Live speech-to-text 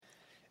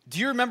Do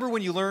you remember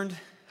when you learned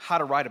how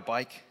to ride a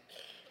bike?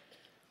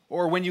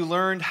 Or when you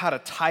learned how to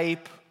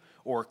type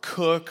or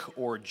cook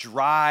or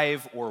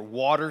drive or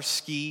water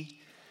ski?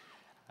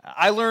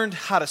 I learned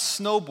how to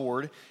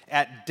snowboard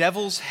at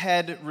Devil's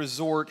Head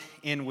Resort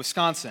in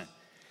Wisconsin.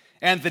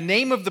 And the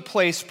name of the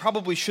place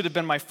probably should have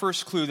been my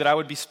first clue that I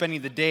would be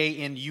spending the day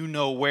in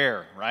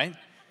you-know-where, right?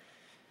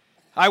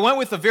 I went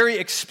with a very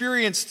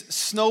experienced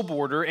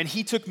snowboarder, and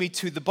he took me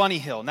to the Bunny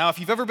Hill. Now, if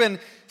you've ever been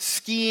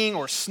skiing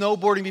or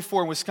snowboarding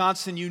before in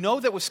Wisconsin, you know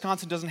that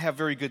Wisconsin doesn't have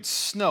very good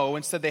snow.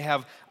 Instead, they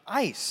have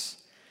ice.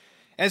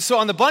 And so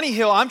on the Bunny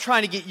Hill, I'm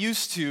trying to get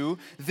used to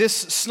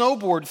this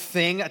snowboard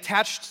thing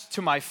attached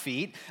to my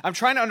feet. I'm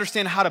trying to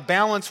understand how to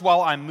balance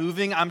while I'm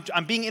moving.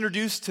 I'm being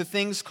introduced to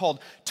things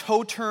called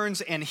toe turns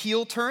and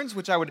heel turns,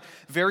 which I would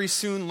very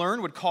soon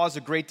learn would cause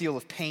a great deal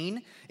of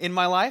pain in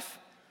my life.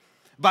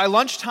 By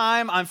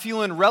lunchtime, I'm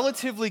feeling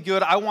relatively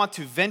good. I want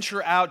to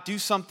venture out, do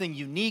something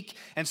unique,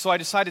 and so I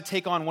decided to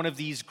take on one of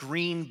these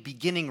green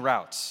beginning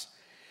routes.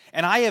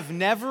 And I have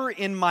never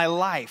in my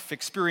life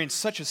experienced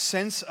such a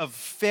sense of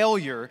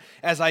failure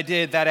as I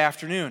did that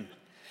afternoon.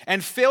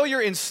 And failure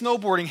in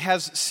snowboarding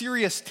has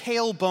serious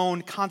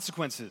tailbone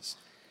consequences.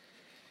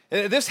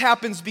 This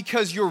happens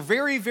because you're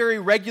very, very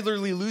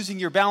regularly losing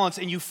your balance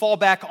and you fall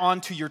back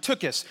onto your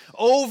tuchus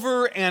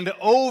over and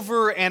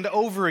over and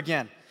over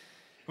again.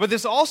 But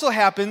this also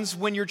happens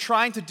when you're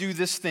trying to do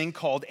this thing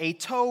called a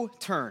toe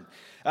turn.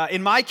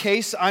 In my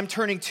case, I'm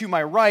turning to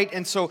my right,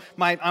 and so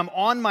I'm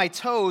on my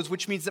toes,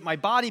 which means that my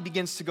body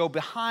begins to go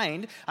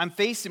behind.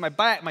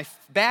 My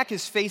back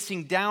is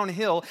facing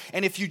downhill,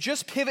 and if you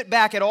just pivot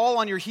back at all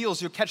on your heels,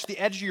 you'll catch the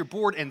edge of your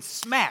board and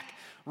smack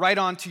right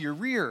onto your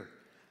rear.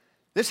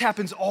 This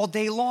happens all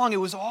day long. It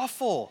was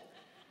awful.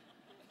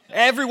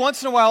 Every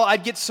once in a while,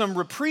 I'd get some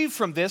reprieve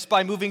from this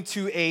by moving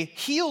to a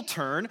heel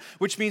turn,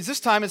 which means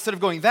this time, instead of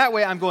going that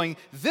way, I'm going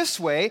this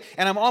way,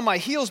 and I'm on my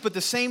heels, but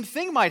the same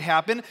thing might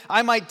happen.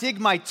 I might dig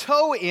my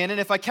toe in, and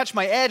if I catch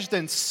my edge,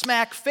 then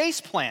smack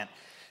face plant.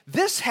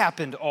 This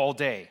happened all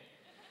day.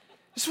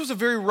 This was a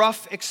very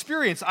rough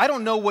experience. I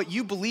don't know what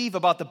you believe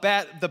about the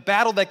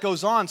battle that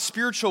goes on,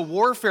 spiritual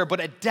warfare, but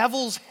at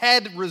Devil's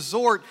Head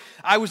Resort,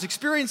 I was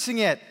experiencing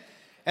it,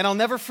 and I'll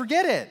never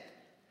forget it.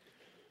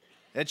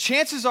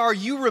 Chances are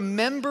you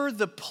remember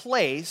the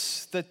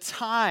place, the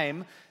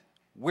time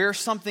where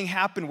something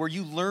happened, where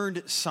you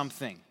learned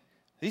something.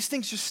 These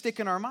things just stick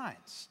in our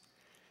minds.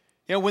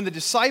 You know, when the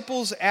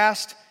disciples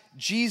asked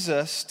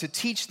Jesus to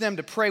teach them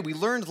to pray, we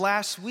learned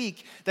last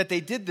week that they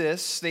did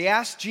this. They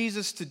asked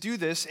Jesus to do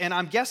this, and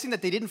I'm guessing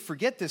that they didn't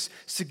forget this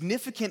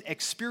significant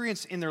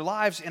experience in their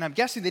lives, and I'm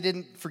guessing they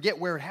didn't forget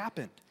where it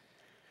happened.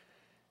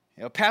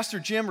 You know, Pastor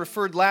Jim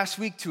referred last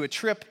week to a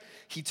trip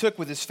he took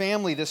with his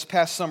family this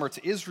past summer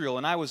to Israel,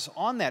 and I was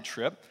on that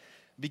trip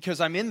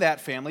because I'm in that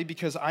family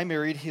because I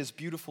married his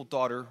beautiful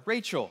daughter,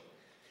 Rachel.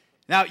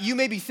 Now, you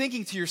may be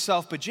thinking to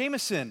yourself, but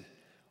Jameson,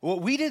 well,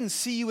 we didn't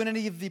see you in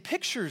any of the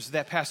pictures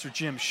that Pastor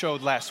Jim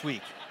showed last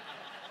week.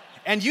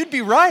 And you'd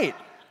be right.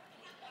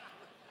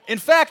 In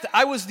fact,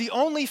 I was the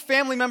only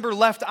family member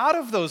left out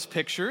of those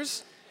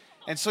pictures,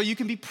 and so you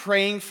can be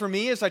praying for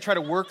me as I try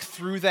to work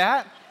through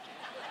that,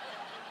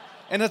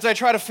 and as I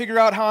try to figure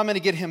out how I'm going to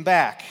get him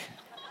back.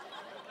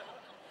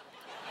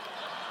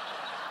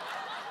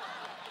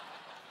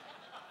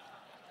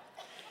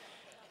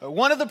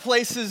 One of the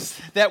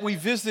places that we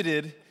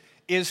visited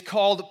is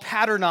called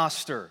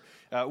Paternoster,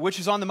 which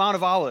is on the Mount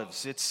of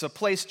Olives. It's a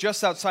place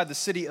just outside the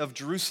city of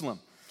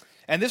Jerusalem.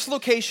 And this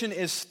location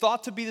is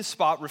thought to be the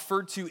spot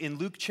referred to in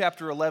Luke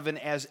chapter 11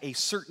 as a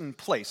certain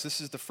place.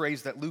 This is the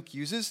phrase that Luke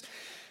uses,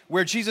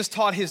 where Jesus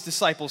taught his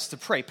disciples to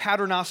pray.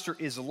 Paternoster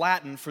is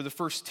Latin for the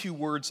first two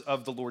words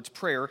of the Lord's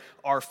Prayer,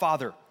 Our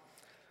Father.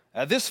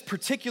 This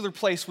particular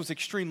place was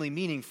extremely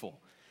meaningful.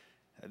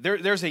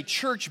 There's a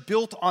church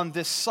built on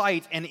this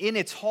site, and in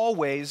its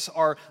hallways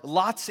are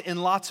lots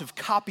and lots of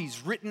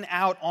copies written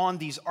out on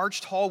these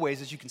arched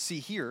hallways, as you can see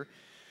here,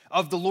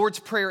 of the Lord's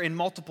Prayer in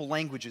multiple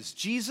languages.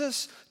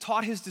 Jesus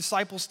taught his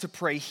disciples to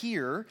pray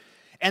here,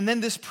 and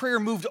then this prayer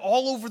moved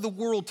all over the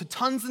world to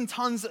tons and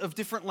tons of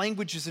different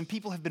languages, and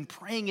people have been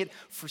praying it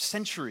for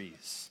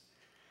centuries.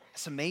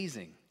 That's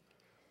amazing.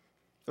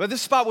 But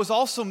this spot was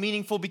also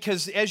meaningful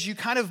because as you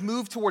kind of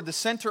move toward the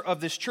center of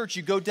this church,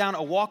 you go down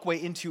a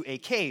walkway into a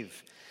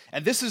cave.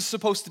 And this is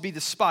supposed to be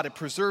the spot. It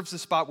preserves the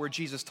spot where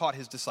Jesus taught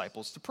his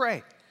disciples to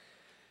pray.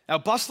 Now,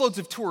 busloads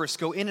of tourists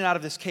go in and out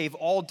of this cave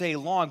all day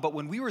long, but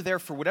when we were there,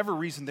 for whatever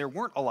reason, there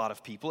weren't a lot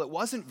of people. It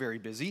wasn't very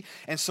busy,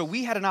 and so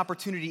we had an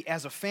opportunity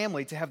as a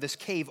family to have this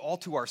cave all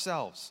to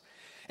ourselves.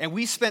 And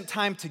we spent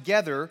time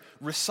together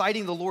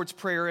reciting the Lord's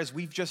Prayer as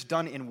we've just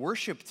done in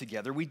worship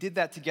together. We did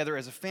that together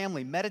as a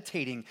family,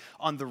 meditating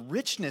on the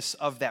richness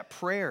of that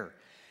prayer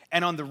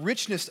and on the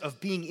richness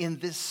of being in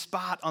this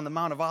spot on the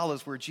Mount of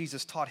Olives where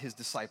Jesus taught his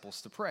disciples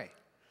to pray.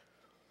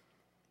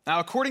 Now,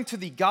 according to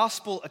the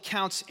gospel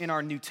accounts in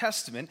our New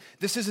Testament,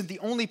 this isn't the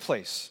only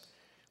place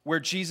where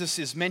Jesus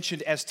is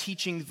mentioned as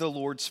teaching the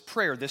Lord's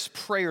Prayer, this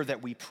prayer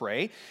that we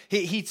pray.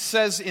 He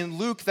says in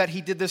Luke that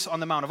he did this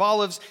on the Mount of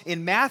Olives.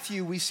 In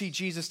Matthew, we see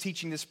Jesus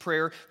teaching this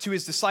prayer to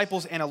his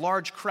disciples and a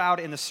large crowd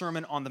in the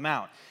Sermon on the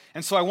Mount.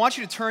 And so I want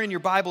you to turn in your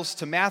Bibles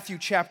to Matthew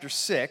chapter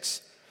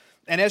 6.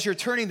 And as you're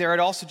turning there, I'd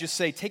also just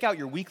say, take out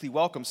your weekly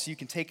welcome so you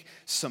can take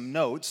some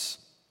notes.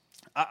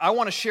 I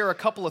want to share a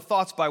couple of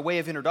thoughts by way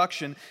of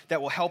introduction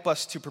that will help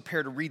us to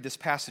prepare to read this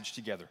passage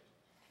together.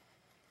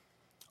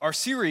 Our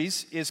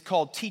series is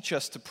called Teach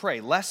Us to Pray,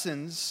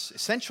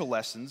 essential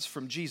lessons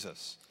from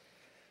Jesus.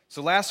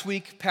 So last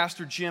week,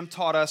 Pastor Jim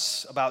taught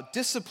us about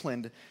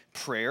disciplined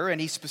prayer, and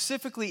he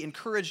specifically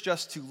encouraged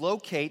us to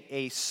locate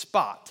a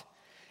spot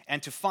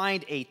and to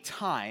find a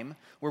time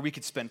where we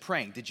could spend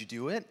praying. Did you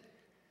do it?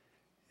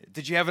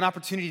 Did you have an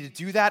opportunity to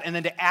do that and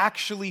then to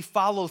actually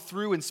follow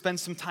through and spend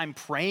some time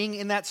praying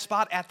in that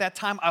spot at that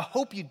time? I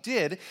hope you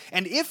did.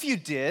 And if you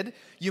did,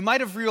 you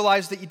might have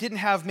realized that you didn't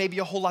have maybe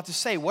a whole lot to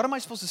say. What am I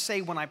supposed to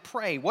say when I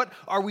pray? What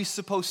are we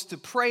supposed to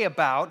pray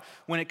about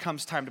when it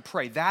comes time to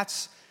pray?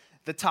 That's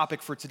the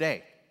topic for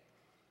today.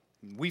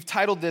 We've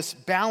titled this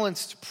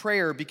Balanced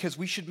Prayer because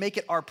we should make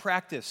it our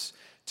practice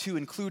to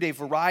include a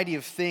variety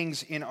of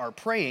things in our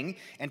praying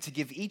and to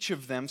give each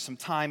of them some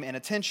time and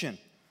attention.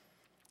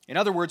 In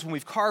other words, when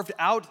we've carved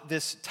out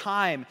this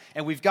time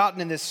and we've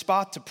gotten in this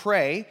spot to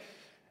pray,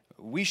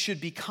 we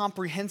should be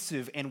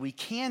comprehensive, and we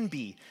can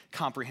be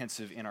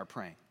comprehensive in our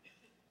praying.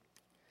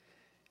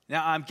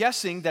 Now, I'm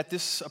guessing that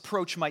this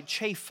approach might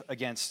chafe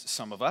against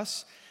some of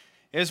us.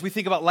 As we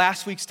think about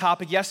last week's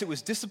topic, yes, it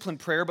was disciplined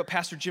prayer, but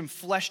Pastor Jim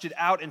fleshed it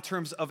out in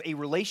terms of a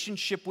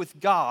relationship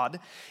with God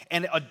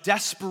and a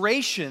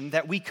desperation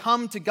that we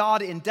come to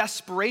God in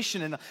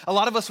desperation. And a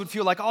lot of us would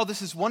feel like, oh,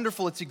 this is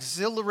wonderful, it's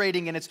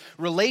exhilarating, and it's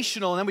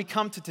relational. And then we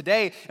come to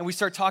today and we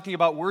start talking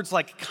about words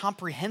like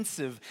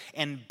comprehensive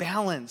and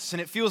balance. And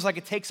it feels like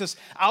it takes us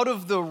out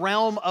of the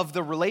realm of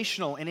the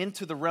relational and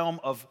into the realm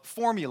of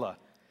formula.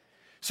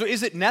 So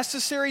is it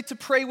necessary to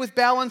pray with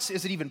balance?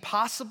 Is it even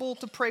possible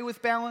to pray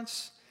with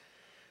balance?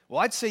 Well,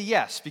 I'd say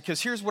yes,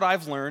 because here's what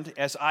I've learned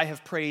as I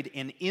have prayed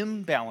in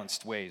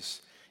imbalanced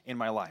ways in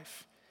my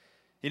life.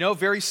 You know,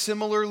 very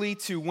similarly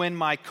to when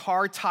my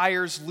car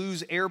tires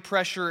lose air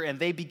pressure and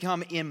they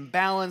become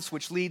imbalanced,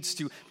 which leads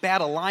to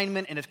bad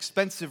alignment and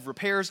expensive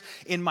repairs.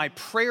 In my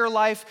prayer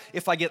life,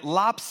 if I get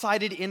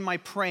lopsided in my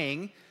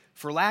praying,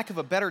 for lack of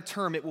a better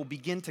term, it will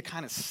begin to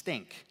kind of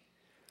stink.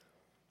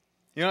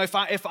 You know,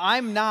 if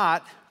I'm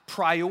not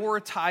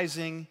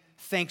prioritizing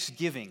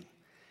thanksgiving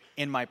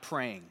in my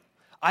praying,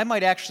 I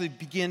might actually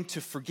begin to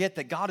forget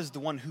that God is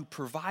the one who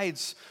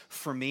provides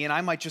for me, and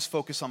I might just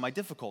focus on my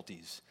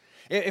difficulties.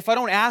 If I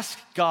don't ask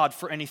God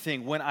for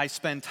anything when I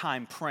spend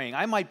time praying,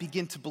 I might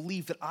begin to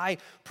believe that I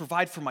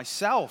provide for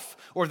myself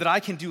or that I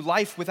can do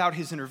life without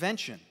His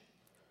intervention.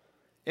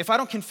 If I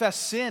don't confess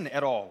sin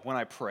at all when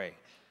I pray,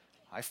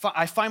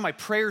 I find my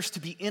prayers to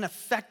be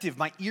ineffective,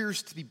 my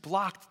ears to be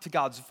blocked to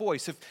God's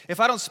voice. If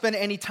I don't spend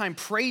any time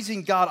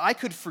praising God, I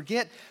could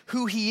forget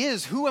who He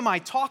is. Who am I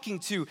talking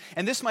to?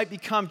 And this might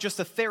become just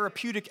a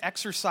therapeutic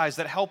exercise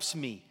that helps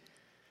me.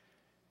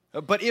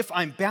 But if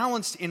I'm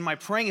balanced in my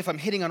praying, if I'm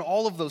hitting on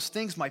all of those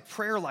things, my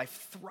prayer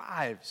life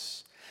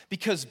thrives.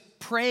 Because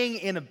praying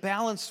in a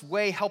balanced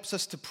way helps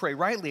us to pray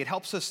rightly. It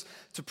helps us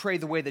to pray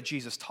the way that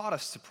Jesus taught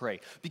us to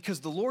pray. Because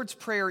the Lord's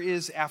Prayer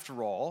is,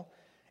 after all,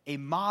 a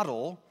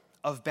model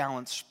of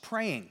balanced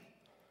praying.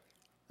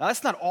 Now,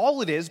 that's not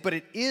all it is, but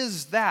it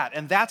is that,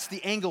 and that's the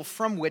angle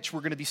from which we're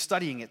going to be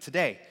studying it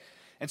today.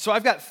 And so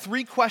I've got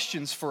 3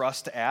 questions for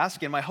us to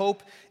ask, and my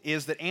hope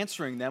is that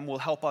answering them will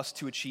help us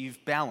to achieve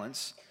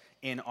balance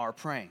in our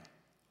praying.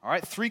 All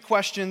right, 3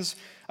 questions.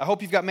 I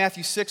hope you've got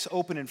Matthew 6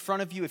 open in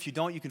front of you. If you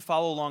don't, you can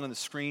follow along on the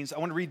screens. I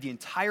want to read the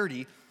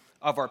entirety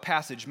of our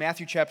passage,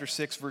 Matthew chapter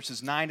 6,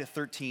 verses 9 to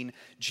 13.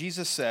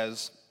 Jesus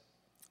says,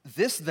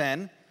 "This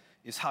then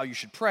is how you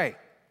should pray.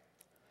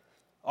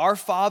 Our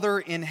Father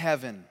in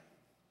heaven,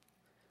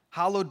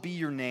 hallowed be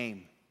your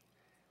name.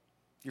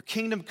 Your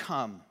kingdom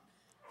come.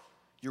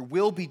 Your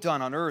will be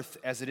done on earth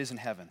as it is in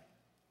heaven.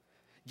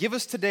 Give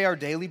us today our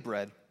daily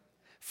bread.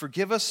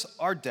 Forgive us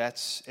our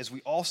debts as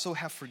we also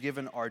have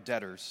forgiven our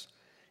debtors.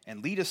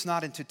 And lead us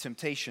not into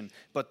temptation,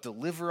 but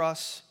deliver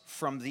us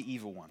from the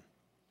evil one."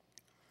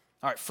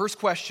 All right, first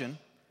question.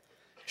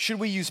 Should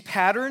we use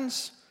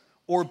patterns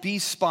or be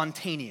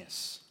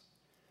spontaneous?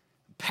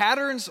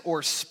 Patterns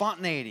or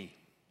spontaneity?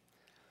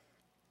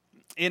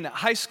 In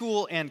high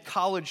school and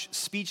college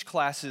speech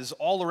classes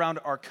all around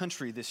our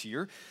country this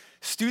year,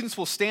 students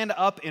will stand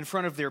up in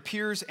front of their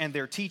peers and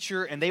their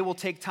teacher, and they will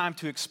take time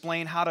to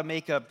explain how to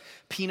make a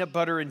peanut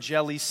butter and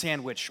jelly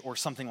sandwich or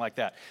something like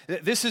that.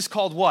 This is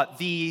called what?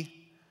 The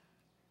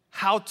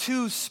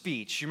how-to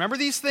speech. You remember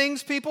these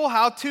things, people?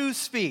 How-to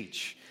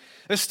speech.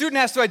 The student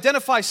has to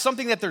identify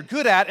something that they're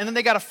good at, and then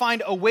they got to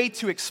find a way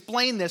to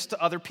explain this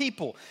to other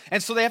people.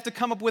 And so they have to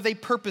come up with a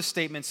purpose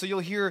statement. So you'll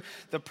hear,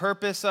 the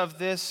purpose of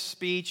this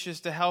speech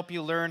is to help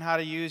you learn how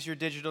to use your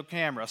digital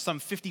camera, some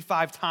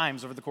 55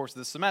 times over the course of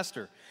the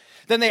semester.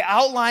 Then they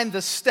outline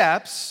the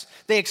steps,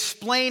 they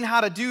explain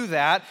how to do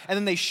that, and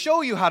then they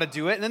show you how to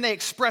do it, and then they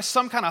express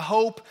some kind of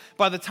hope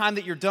by the time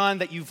that you're done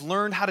that you've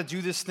learned how to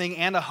do this thing,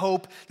 and a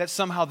hope that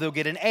somehow they'll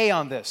get an A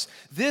on this.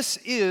 This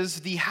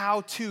is the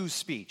how-to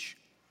speech.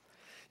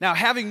 Now,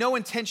 having no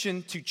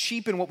intention to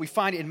cheapen what we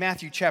find in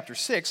Matthew chapter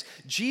 6,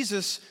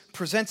 Jesus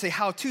presents a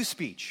how-to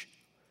speech.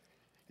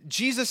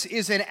 Jesus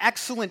is an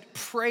excellent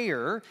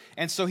prayer,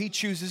 and so he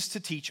chooses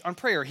to teach on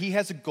prayer. He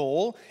has a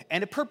goal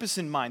and a purpose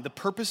in mind. The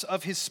purpose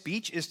of his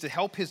speech is to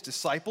help his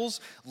disciples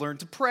learn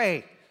to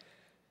pray.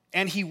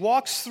 And he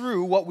walks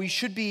through what we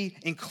should be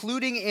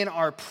including in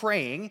our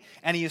praying,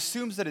 and he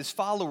assumes that his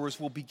followers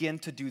will begin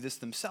to do this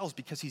themselves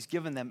because he's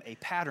given them a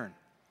pattern.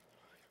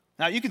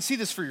 Now, you can see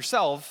this for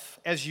yourself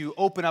as you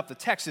open up the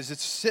text as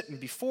it's sitting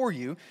before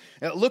you.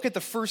 Look at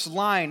the first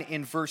line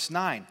in verse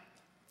 9.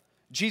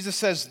 Jesus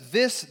says,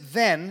 "This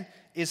then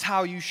is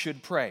how you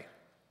should pray."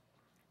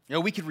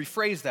 We could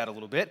rephrase that a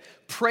little bit.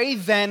 Pray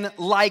then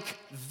like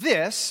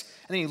this,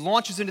 and then he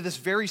launches into this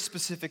very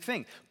specific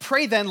thing.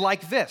 Pray then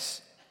like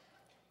this.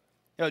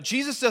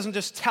 Jesus doesn't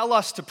just tell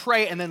us to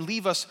pray and then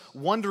leave us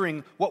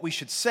wondering what we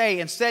should say.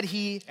 Instead,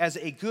 he, as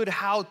a good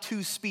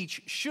how-to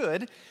speech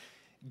should,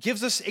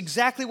 gives us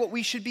exactly what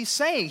we should be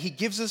saying. He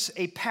gives us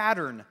a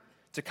pattern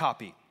to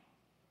copy.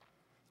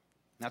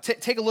 Now,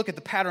 take a look at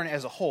the pattern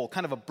as a whole,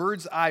 kind of a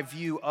bird's eye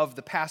view of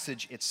the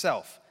passage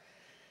itself.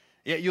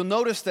 You'll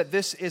notice that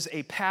this is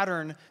a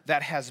pattern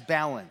that has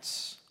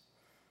balance.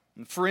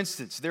 For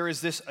instance, there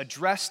is this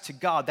address to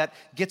God that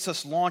gets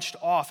us launched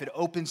off. It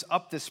opens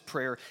up this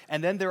prayer,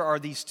 and then there are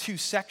these two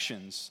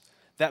sections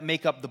that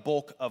make up the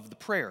bulk of the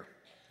prayer.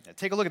 Now,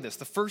 take a look at this.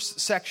 The first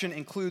section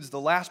includes the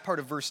last part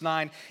of verse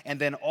 9 and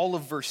then all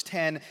of verse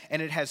 10,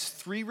 and it has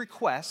three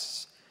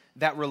requests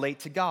that relate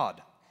to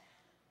God.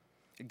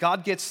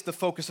 God gets the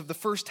focus of the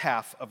first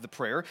half of the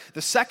prayer.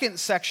 The second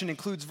section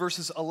includes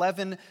verses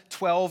 11,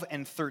 12,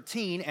 and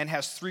 13 and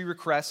has three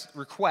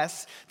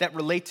requests that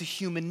relate to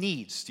human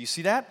needs. Do you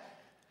see that?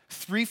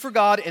 3 for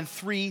God and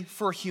 3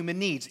 for human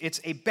needs.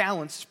 It's a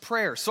balanced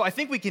prayer. So I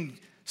think we can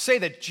say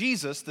that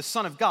Jesus, the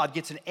Son of God,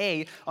 gets an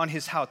A on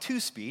his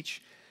how-to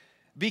speech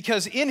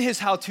because in his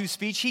how-to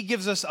speech, he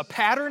gives us a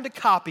pattern to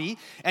copy,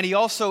 and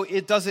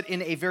it does it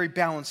in a very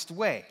balanced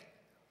way.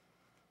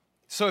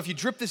 So if you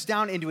drip this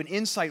down into an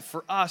insight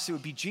for us, it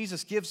would be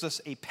Jesus gives us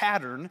a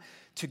pattern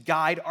to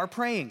guide our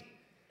praying.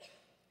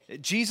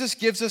 Jesus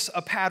gives us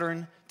a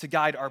pattern to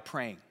guide our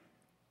praying.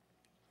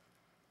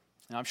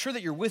 Now, I'm sure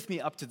that you're with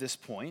me up to this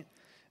point,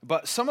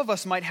 but some of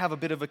us might have a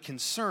bit of a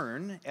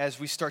concern as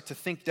we start to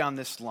think down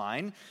this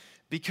line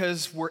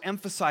because we're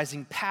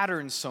emphasizing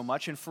patterns so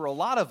much. And for a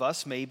lot of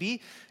us,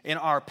 maybe, in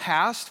our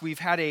past, we've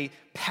had a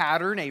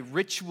pattern, a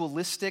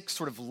ritualistic,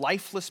 sort of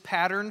lifeless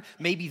pattern,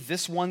 maybe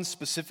this one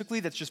specifically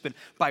that's just been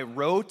by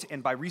rote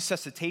and by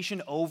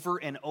resuscitation over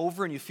and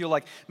over, and you feel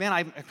like, man,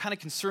 I'm kind of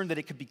concerned that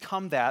it could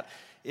become that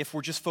if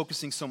we're just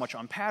focusing so much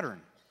on pattern.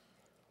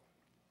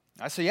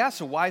 I say, yeah,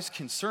 so why is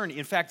concern?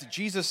 In fact,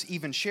 Jesus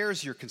even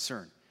shares your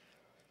concern.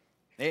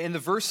 In the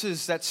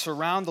verses that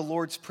surround the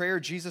Lord's Prayer,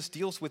 Jesus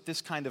deals with this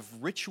kind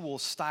of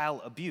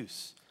ritual-style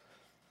abuse.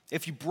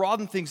 If you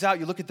broaden things out,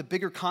 you look at the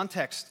bigger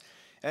context.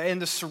 In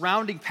the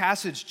surrounding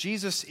passage,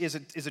 Jesus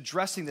is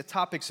addressing the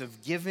topics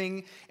of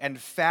giving and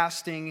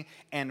fasting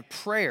and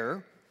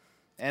prayer.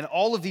 And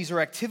all of these are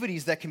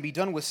activities that can be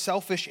done with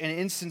selfish and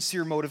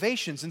insincere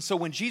motivations. And so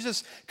when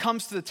Jesus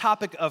comes to the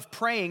topic of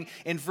praying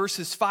in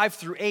verses 5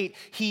 through 8,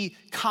 he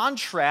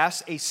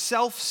contrasts a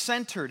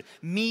self-centered,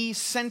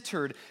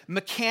 me-centered,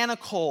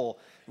 mechanical,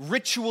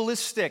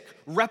 ritualistic,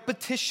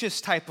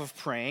 repetitious type of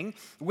praying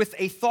with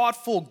a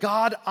thoughtful,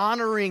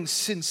 God-honoring,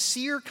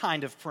 sincere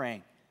kind of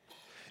praying.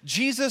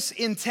 Jesus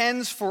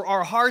intends for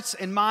our hearts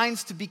and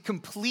minds to be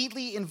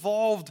completely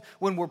involved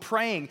when we're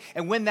praying.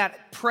 And when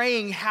that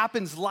praying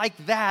happens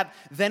like that,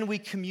 then we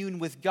commune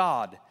with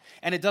God.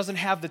 And it doesn't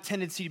have the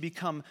tendency to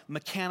become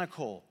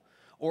mechanical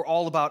or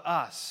all about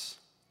us.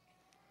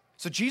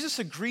 So Jesus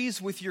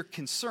agrees with your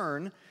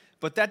concern,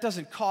 but that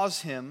doesn't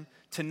cause him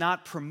to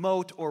not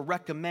promote or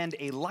recommend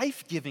a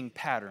life-giving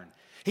pattern.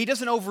 He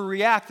doesn't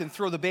overreact and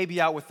throw the baby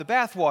out with the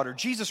bathwater.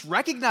 Jesus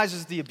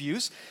recognizes the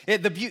abuse.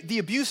 The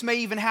abuse may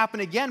even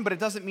happen again, but it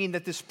doesn't mean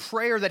that this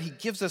prayer that he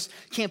gives us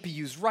can't be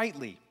used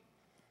rightly.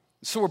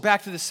 So we're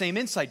back to the same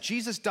insight.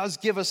 Jesus does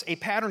give us a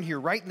pattern here.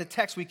 Right in the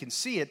text, we can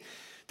see it.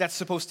 That's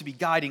supposed to be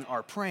guiding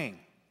our praying.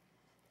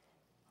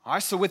 All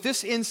right, so with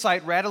this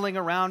insight rattling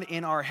around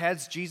in our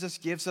heads, Jesus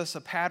gives us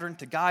a pattern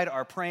to guide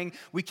our praying.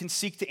 We can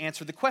seek to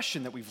answer the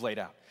question that we've laid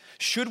out.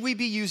 Should we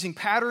be using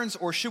patterns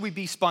or should we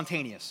be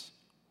spontaneous?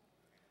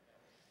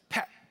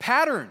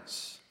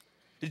 Patterns.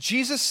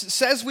 Jesus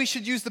says we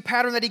should use the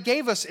pattern that he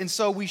gave us, and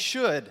so we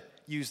should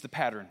use the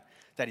pattern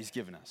that he's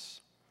given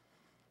us.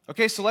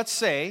 Okay, so let's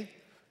say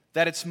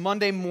that it's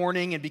Monday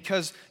morning, and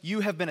because you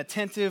have been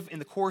attentive in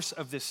the course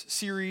of this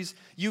series,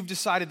 you've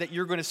decided that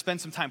you're going to spend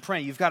some time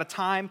praying. You've got a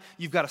time,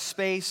 you've got a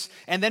space,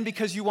 and then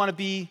because you want to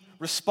be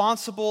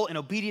responsible and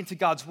obedient to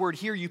God's word,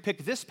 here you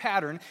pick this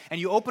pattern,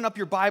 and you open up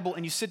your Bible,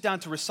 and you sit down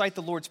to recite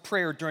the Lord's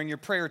Prayer during your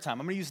prayer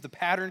time. I'm going to use the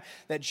pattern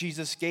that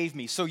Jesus gave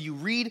me. So you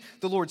read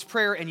the Lord's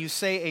Prayer, and you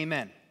say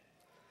amen.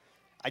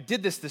 I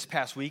did this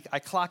past week. I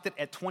clocked it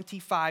at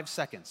 25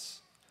 seconds.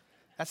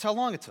 That's how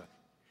long it took.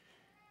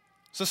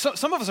 So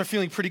some of us are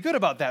feeling pretty good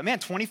about that. Man,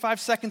 25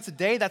 seconds a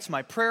day, that's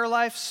my prayer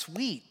life,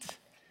 sweet.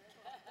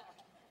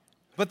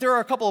 But there are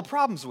a couple of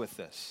problems with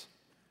this.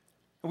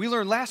 We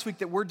learned last week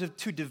that we're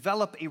to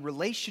develop a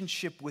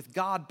relationship with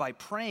God by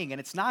praying, and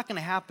it's not going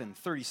to happen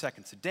 30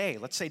 seconds a day.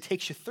 Let's say it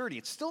takes you 30.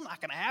 It's still not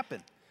going to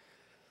happen.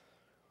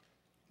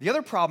 The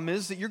other problem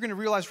is that you're going to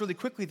realize really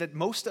quickly that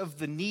most of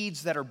the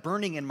needs that are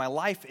burning in my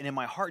life and in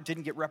my heart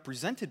didn't get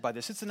represented by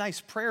this. It's a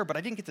nice prayer, but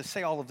I didn't get to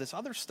say all of this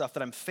other stuff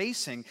that I'm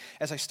facing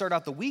as I start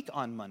out the week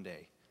on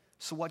Monday.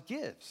 So what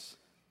gives?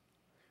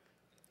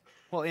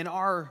 Well, in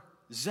our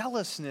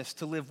zealousness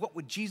to live what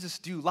would Jesus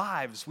do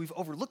lives, we've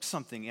overlooked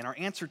something in our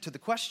answer to the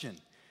question.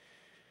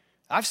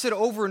 I've said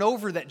over and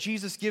over that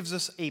Jesus gives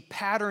us a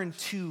pattern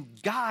to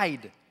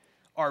guide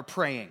our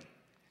praying.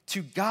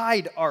 To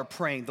guide our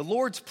praying. The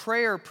Lord's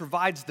Prayer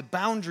provides the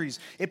boundaries,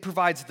 it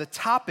provides the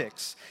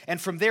topics,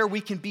 and from there we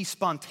can be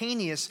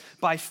spontaneous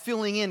by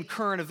filling in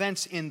current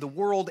events in the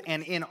world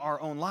and in our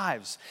own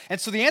lives.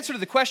 And so the answer to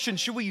the question,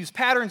 should we use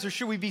patterns or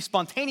should we be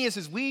spontaneous,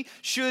 is we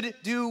should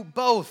do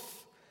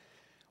both.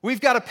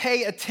 We've got to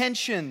pay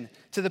attention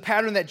to the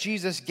pattern that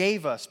Jesus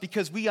gave us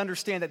because we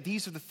understand that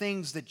these are the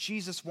things that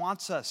Jesus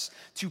wants us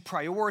to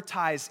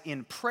prioritize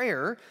in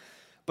prayer,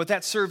 but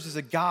that serves as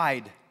a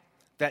guide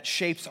that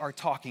shapes our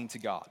talking to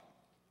God.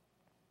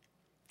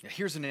 Now,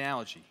 here's an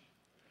analogy.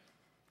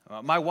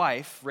 My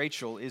wife,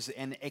 Rachel, is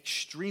an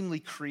extremely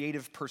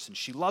creative person.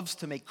 She loves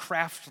to make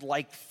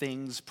craft-like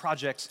things,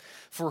 projects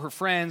for her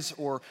friends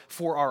or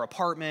for our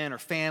apartment or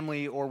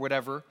family or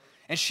whatever.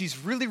 And she's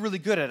really, really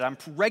good at it. I'm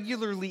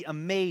regularly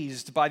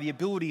amazed by the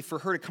ability for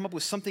her to come up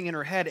with something in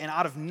her head and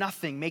out of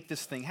nothing make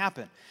this thing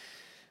happen.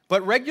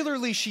 But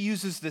regularly she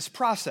uses this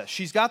process.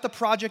 She's got the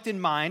project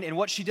in mind, and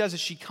what she does is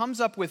she comes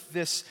up with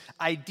this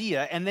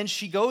idea, and then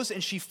she goes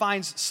and she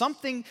finds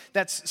something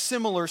that's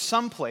similar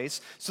someplace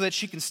so that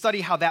she can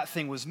study how that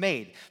thing was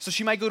made. So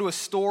she might go to a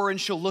store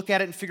and she'll look at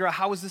it and figure out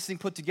how is this thing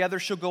put together.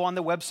 She'll go on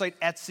the website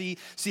Etsy,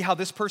 see how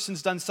this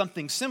person's done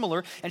something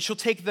similar, and she'll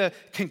take the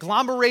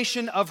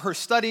conglomeration of her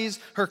studies,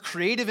 her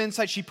creative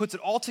insight, she puts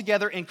it all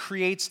together and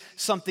creates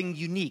something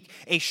unique,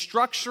 a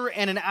structure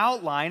and an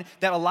outline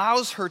that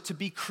allows her to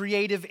be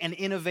creative and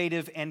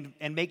innovative and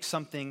make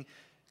something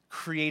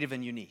creative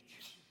and unique.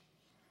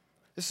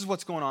 This is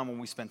what's going on when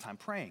we spend time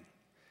praying.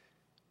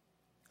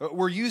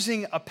 We're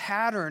using a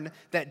pattern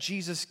that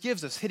Jesus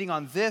gives us, hitting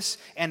on this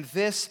and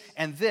this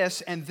and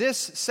this, and this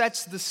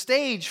sets the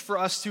stage for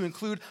us to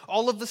include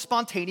all of the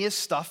spontaneous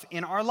stuff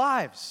in our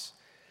lives.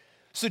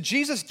 So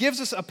Jesus gives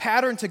us a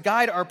pattern to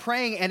guide our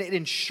praying, and it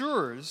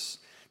ensures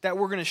that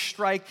we're going to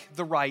strike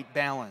the right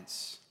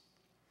balance.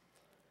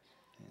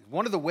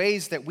 One of the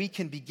ways that we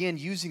can begin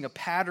using a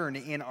pattern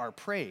in our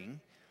praying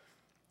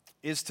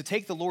is to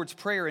take the Lord's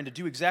Prayer and to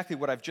do exactly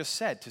what I've just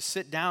said, to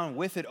sit down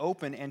with it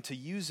open and to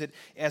use it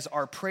as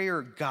our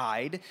prayer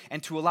guide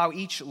and to allow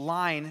each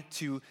line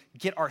to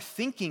get our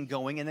thinking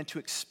going and then to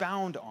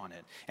expound on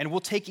it. And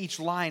we'll take each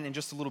line in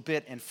just a little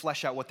bit and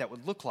flesh out what that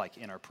would look like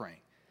in our praying.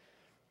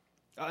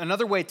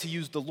 Another way to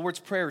use the Lord's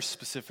Prayer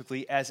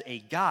specifically as a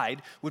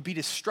guide would be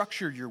to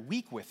structure your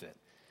week with it.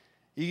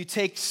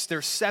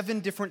 There's 7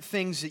 different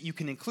things that you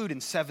can include in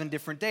 7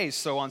 different days.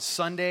 So on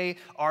Sunday,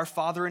 Our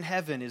Father in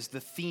Heaven is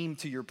the theme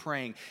to your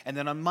praying. And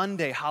then on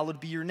Monday, Hallowed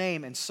be your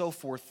name, and so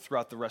forth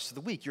throughout the rest of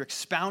the week. You're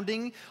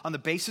expounding on the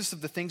basis of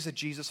the things that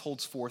Jesus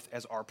holds forth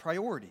as our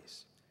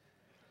priorities.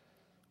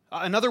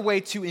 Another way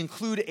to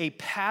include a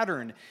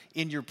pattern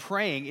in your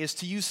praying is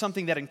to use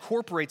something that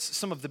incorporates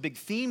some of the big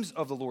themes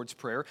of the Lord's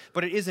Prayer,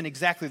 but it isn't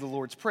exactly the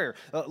Lord's Prayer.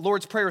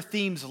 Lord's Prayer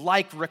themes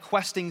like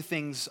requesting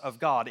things of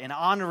God and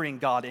honoring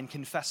God and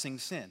confessing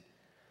sin.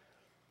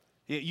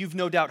 You've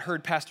no doubt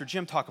heard Pastor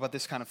Jim talk about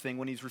this kind of thing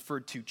when he's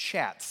referred to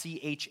CHAT,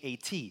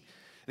 C-H-A-T.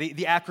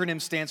 The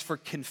acronym stands for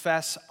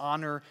confess,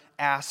 honor,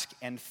 ask,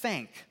 and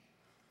thank.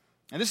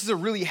 And this is a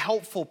really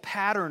helpful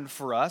pattern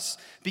for us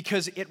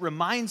because it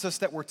reminds us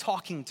that we're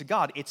talking to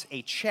God. It's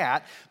a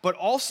chat, but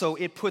also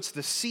it puts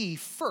the C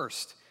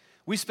first.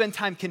 We spend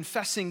time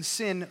confessing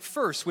sin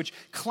first, which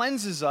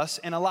cleanses us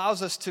and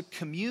allows us to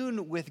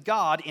commune with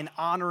God in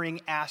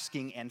honoring,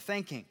 asking, and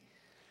thanking.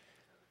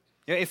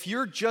 If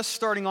you're just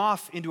starting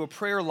off into a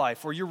prayer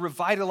life, or you're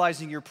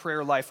revitalizing your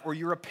prayer life, or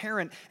you're a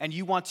parent and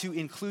you want to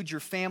include your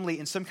family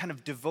in some kind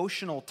of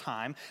devotional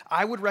time,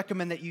 I would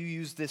recommend that you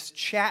use this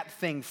chat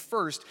thing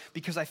first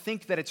because I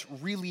think that it's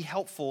really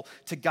helpful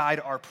to guide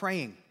our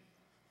praying.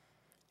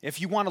 If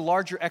you want a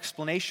larger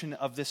explanation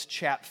of this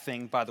chat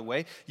thing, by the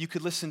way, you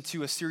could listen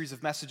to a series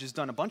of messages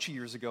done a bunch of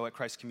years ago at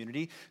Christ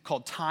Community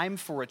called Time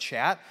for a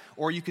Chat,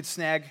 or you could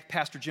snag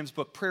Pastor Jim's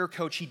book, Prayer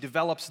Coach. He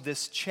develops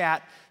this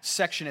chat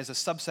section as a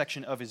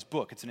subsection of his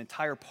book. It's an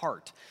entire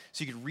part,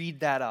 so you could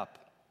read that up.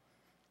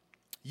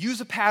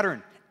 Use a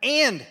pattern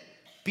and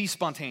be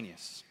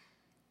spontaneous.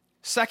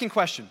 Second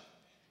question,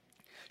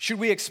 should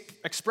we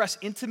express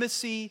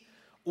intimacy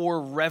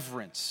or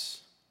reverence?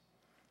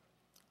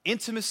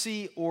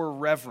 Intimacy or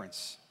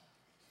reverence?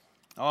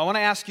 Now, I want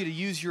to ask you to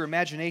use your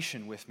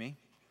imagination with me.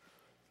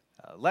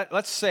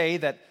 Let's say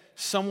that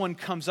someone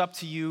comes up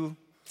to you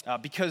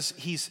because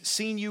he's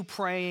seen you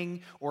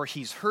praying or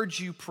he's heard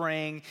you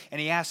praying, and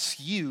he asks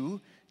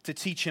you to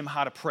teach him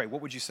how to pray.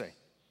 What would you say?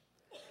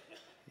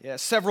 Yeah,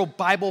 several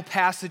Bible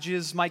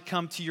passages might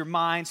come to your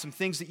mind, some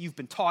things that you've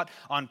been taught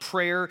on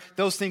prayer.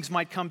 Those things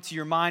might come to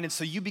your mind, and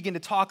so you begin to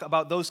talk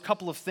about those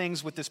couple of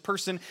things with this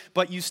person,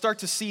 but you start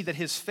to see that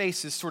his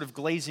face is sort of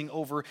glazing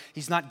over.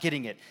 He's not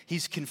getting it.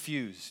 He's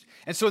confused.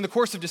 And so in the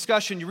course of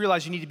discussion, you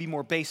realize you need to be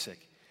more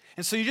basic.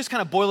 And so you just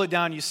kind of boil it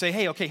down and you say,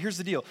 hey, okay, here's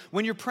the deal.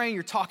 When you're praying,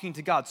 you're talking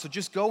to God, so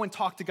just go and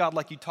talk to God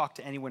like you talk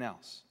to anyone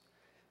else.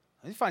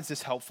 He finds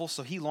this helpful,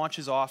 so he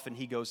launches off and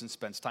he goes and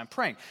spends time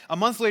praying. A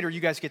month later, you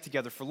guys get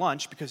together for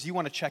lunch because you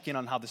want to check in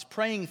on how this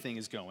praying thing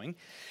is going.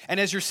 And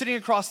as you're sitting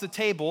across the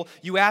table,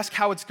 you ask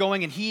how it's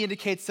going, and he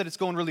indicates that it's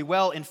going really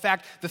well. In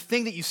fact, the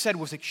thing that you said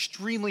was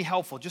extremely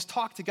helpful. Just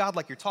talk to God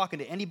like you're talking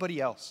to anybody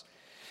else.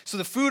 So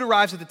the food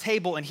arrives at the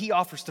table, and he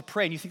offers to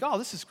pray. And you think, oh,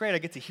 this is great. I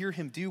get to hear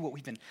him do what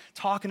we've been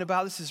talking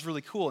about. This is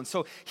really cool. And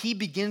so he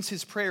begins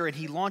his prayer, and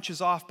he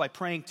launches off by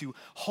praying to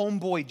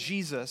homeboy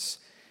Jesus,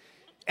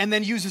 and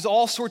then uses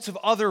all sorts of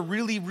other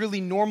really,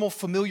 really normal,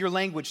 familiar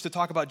language to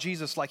talk about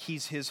Jesus like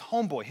he's his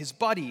homeboy, his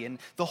buddy. And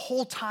the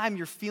whole time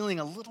you're feeling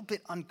a little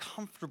bit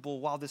uncomfortable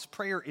while this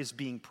prayer is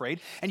being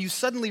prayed, and you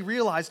suddenly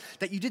realize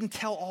that you didn't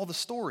tell all the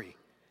story.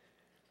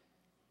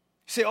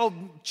 You say, oh,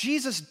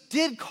 Jesus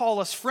did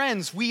call us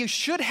friends. We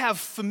should have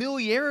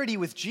familiarity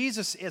with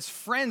Jesus as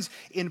friends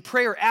in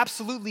prayer.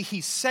 Absolutely,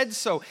 he said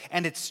so,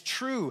 and it's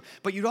true.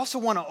 But you'd also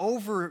want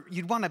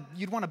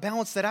to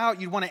balance that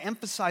out. You'd want to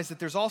emphasize that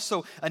there's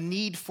also a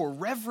need for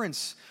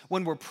reverence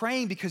when we're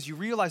praying, because you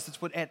realize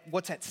that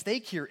what's at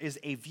stake here is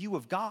a view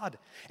of God,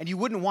 and you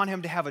wouldn't want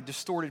him to have a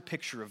distorted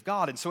picture of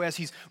God. And so as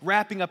he's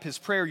wrapping up his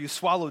prayer, you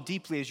swallow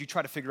deeply as you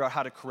try to figure out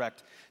how to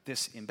correct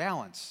this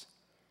imbalance.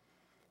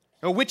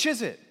 Now, which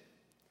is it?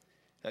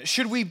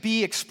 Should we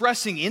be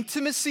expressing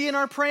intimacy in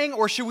our praying,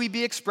 or should we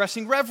be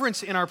expressing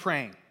reverence in our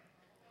praying?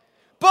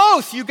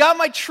 Both. You got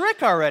my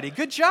trick already.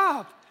 Good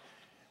job.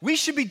 We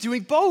should be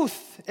doing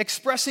both,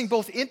 expressing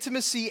both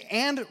intimacy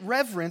and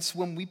reverence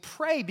when we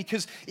pray,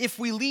 because if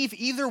we leave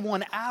either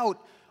one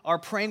out, our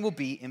praying will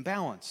be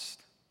imbalanced.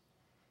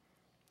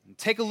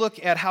 Take a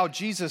look at how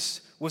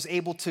Jesus was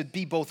able to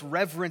be both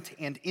reverent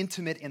and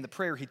intimate in the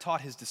prayer he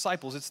taught his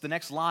disciples. It's the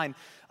next line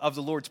of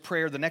the Lord's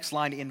Prayer, the next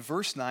line in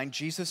verse 9.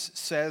 Jesus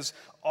says,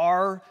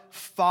 "Our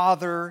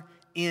Father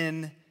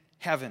in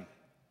heaven."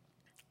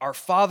 Our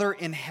Father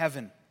in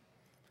heaven.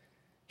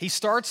 He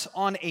starts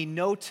on a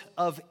note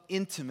of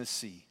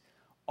intimacy.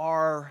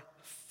 Our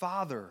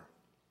Father.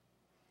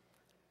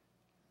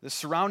 The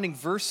surrounding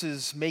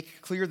verses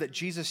make clear that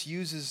Jesus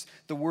uses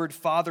the word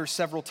Father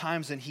several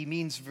times, and he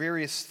means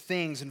various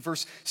things. In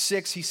verse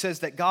 6, he says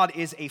that God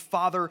is a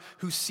Father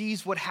who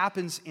sees what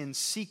happens in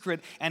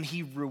secret, and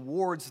he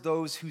rewards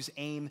those whose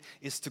aim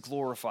is to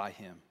glorify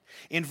him.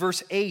 In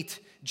verse 8,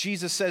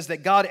 Jesus says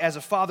that God as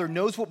a Father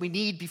knows what we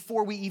need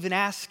before we even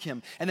ask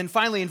him. And then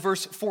finally in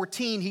verse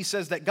 14, he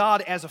says that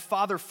God as a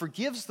Father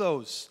forgives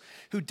those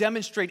who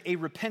demonstrate a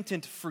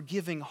repentant,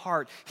 forgiving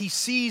heart. He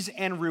sees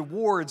and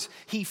rewards.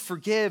 He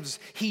forgives.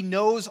 He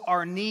knows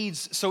our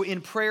needs. So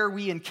in prayer,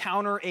 we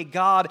encounter a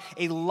God,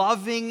 a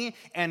loving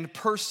and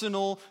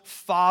personal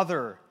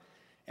Father,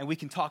 and we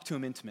can talk to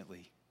him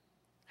intimately.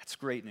 That's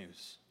great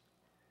news.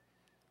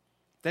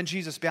 Then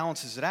Jesus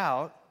balances it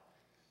out.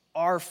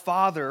 Our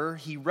Father,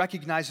 he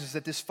recognizes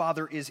that this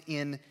Father is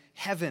in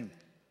heaven.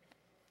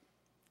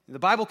 The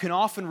Bible can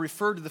often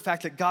refer to the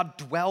fact that God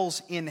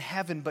dwells in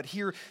heaven, but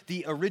here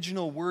the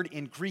original word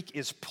in Greek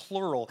is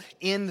plural,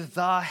 in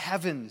the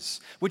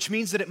heavens, which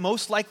means that it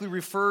most likely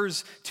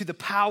refers to the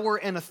power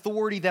and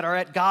authority that are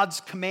at God's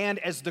command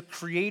as the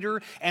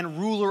creator and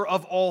ruler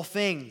of all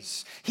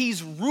things.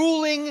 He's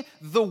ruling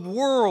the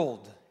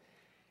world,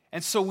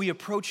 and so we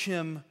approach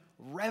him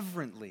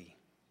reverently.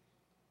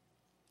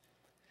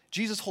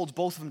 Jesus holds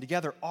both of them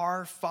together,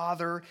 our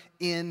Father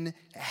in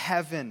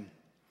heaven.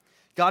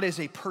 God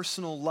is a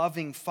personal,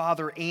 loving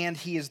Father, and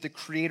he is the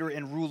creator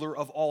and ruler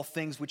of all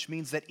things, which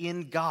means that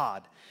in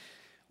God,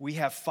 we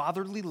have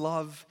fatherly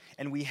love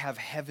and we have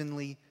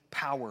heavenly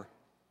power.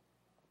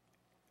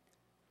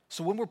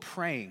 So when we're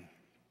praying,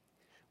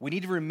 we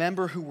need to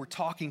remember who we're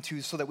talking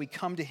to so that we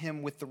come to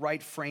him with the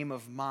right frame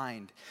of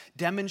mind,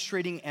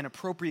 demonstrating an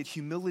appropriate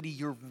humility.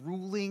 You're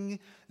ruling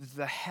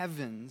the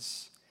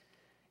heavens,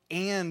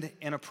 and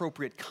an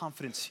appropriate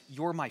confidence.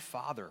 You're my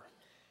Father.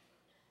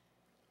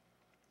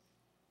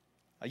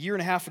 A year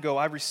and a half ago,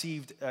 I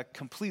received a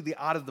completely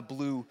out of the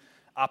blue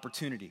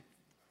opportunity.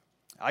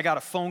 I got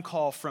a phone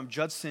call from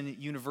Judson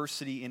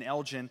University in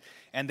Elgin,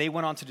 and they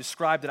went on to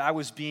describe that I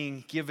was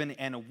being given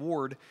an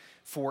award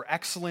for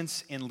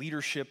excellence in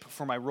leadership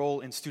for my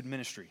role in student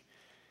ministry.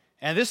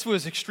 And this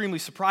was extremely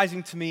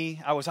surprising to me.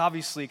 I was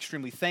obviously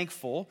extremely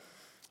thankful,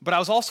 but I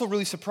was also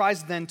really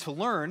surprised then to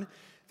learn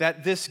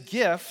that this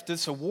gift,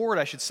 this award,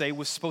 I should say,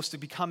 was supposed to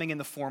be coming in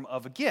the form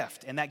of a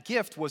gift. And that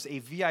gift was a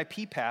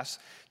VIP pass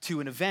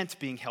to an event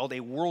being held, a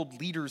World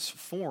Leaders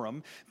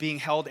Forum being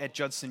held at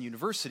Judson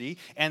University.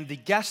 And the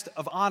guest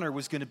of honor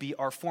was going to be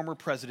our former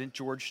president,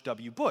 George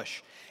W.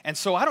 Bush. And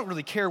so I don't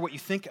really care what you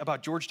think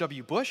about George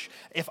W. Bush.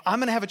 If I'm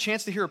going to have a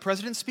chance to hear a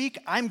president speak,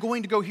 I'm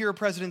going to go hear a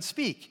president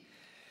speak.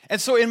 And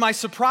so in my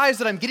surprise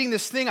that I'm getting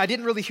this thing, I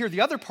didn't really hear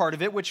the other part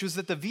of it, which was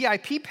that the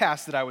VIP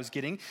pass that I was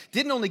getting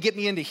didn't only get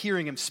me into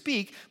hearing him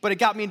speak, but it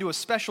got me into a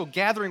special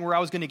gathering where I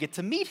was going to get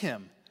to meet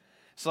him.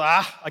 So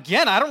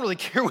again, I don't really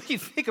care what you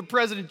think of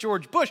President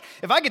George Bush.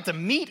 If I get to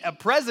meet a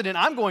president,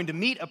 I'm going to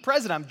meet a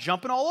president. I'm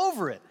jumping all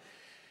over it.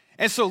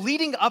 And so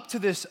leading up to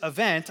this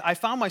event, I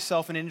found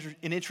myself in an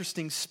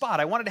interesting spot.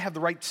 I wanted to have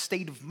the right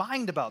state of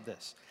mind about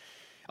this.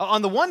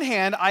 On the one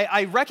hand,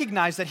 I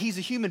recognize that he's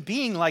a human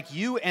being like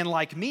you and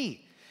like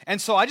me. And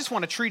so I just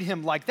want to treat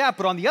him like that.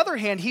 But on the other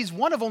hand, he's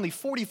one of only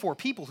 44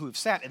 people who have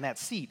sat in that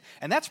seat.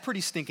 And that's pretty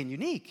stinking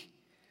unique.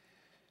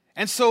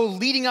 And so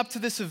leading up to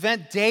this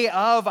event, day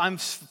of, I'm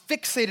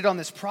fixated on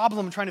this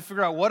problem, trying to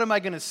figure out what am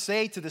I going to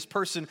say to this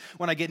person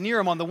when I get near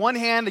him. On the one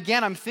hand,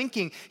 again, I'm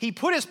thinking, he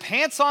put his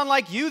pants on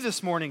like you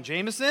this morning,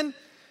 Jameson.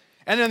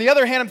 And then on the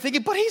other hand, I'm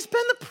thinking, but he's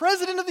been the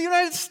president of the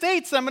United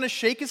States. I'm going to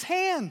shake his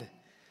hand.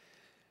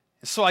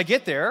 So I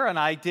get there, and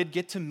I did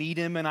get to meet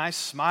him, and I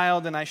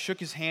smiled, and I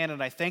shook his hand,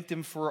 and I thanked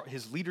him for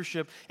his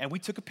leadership, and we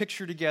took a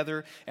picture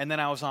together, and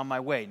then I was on my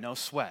way. No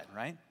sweat,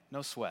 right?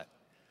 No sweat.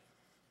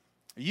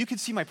 You can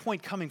see my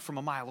point coming from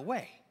a mile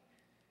away.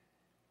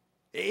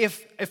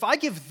 If I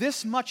give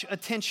this much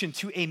attention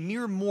to a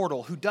mere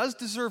mortal who does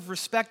deserve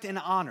respect and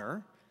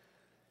honor,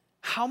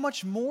 how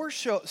much more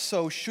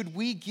so should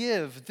we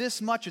give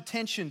this much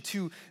attention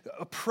to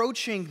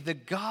approaching the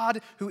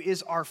God who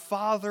is our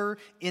Father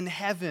in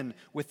heaven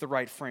with the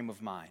right frame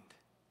of mind?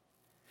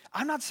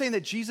 I'm not saying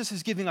that Jesus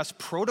is giving us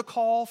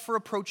protocol for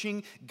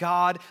approaching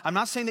God. I'm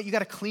not saying that you got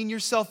to clean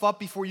yourself up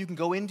before you can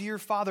go into your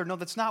Father. No,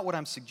 that's not what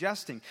I'm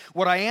suggesting.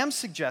 What I am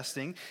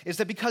suggesting is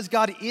that because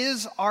God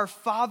is our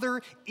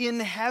Father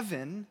in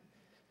heaven,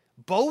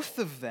 both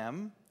of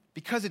them,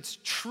 because it's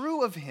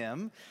true of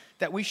Him,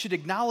 that we should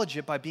acknowledge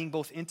it by being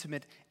both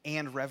intimate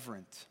and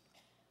reverent.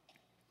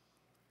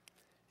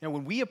 You know,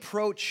 when we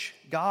approach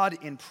God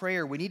in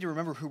prayer, we need to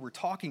remember who we're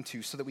talking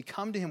to so that we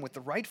come to Him with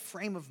the right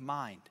frame of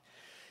mind,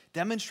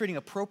 demonstrating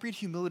appropriate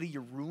humility,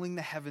 you're ruling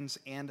the heavens,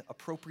 and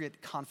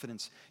appropriate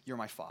confidence, you're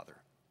my Father.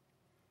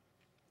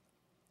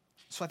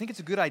 So I think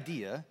it's a good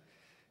idea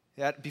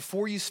that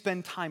before you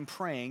spend time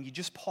praying, you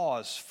just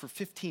pause for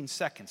 15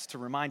 seconds to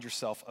remind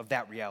yourself of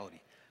that reality.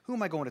 Who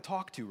am I going to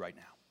talk to right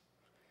now?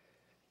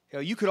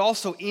 You could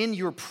also, in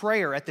your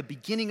prayer, at the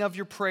beginning of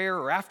your prayer,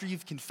 or after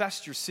you've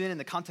confessed your sin in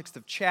the context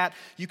of chat,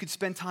 you could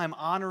spend time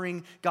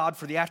honoring God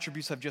for the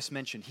attributes I've just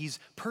mentioned. He's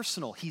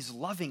personal. He's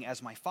loving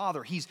as my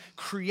Father. He's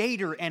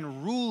creator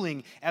and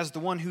ruling as the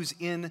one who's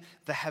in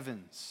the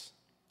heavens.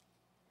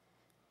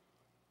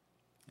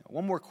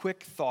 One more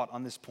quick thought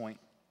on this point.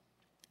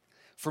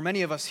 For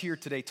many of us here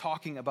today,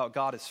 talking about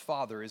God as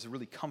Father is a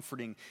really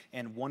comforting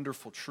and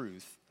wonderful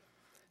truth.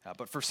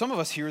 But for some of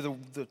us here,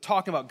 the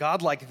talking about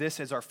God like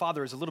this as our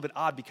Father is a little bit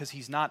odd because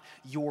He's not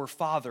your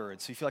Father. And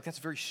so you feel like that's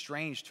very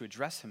strange to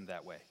address Him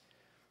that way.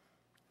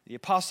 The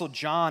Apostle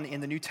John in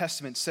the New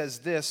Testament says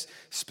this,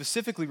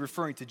 specifically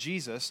referring to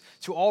Jesus,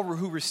 to all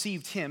who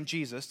received Him,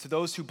 Jesus, to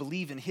those who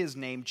believe in His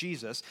name,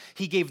 Jesus,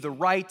 He gave the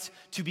right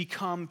to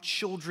become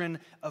children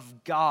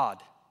of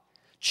God.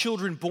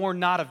 Children born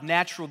not of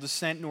natural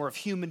descent, nor of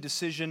human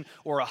decision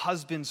or a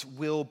husband's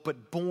will,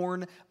 but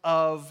born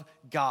of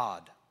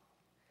God.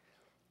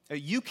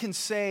 You can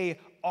say,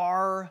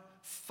 our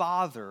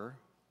Father,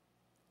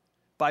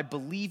 by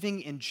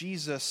believing in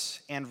Jesus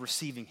and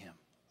receiving Him.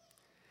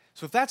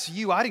 So if that's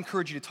you, I'd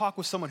encourage you to talk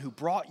with someone who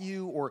brought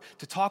you or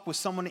to talk with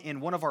someone in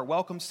one of our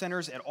welcome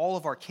centers at all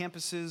of our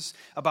campuses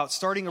about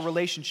starting a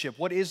relationship.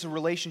 What is a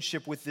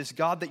relationship with this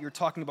God that you're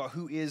talking about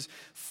who is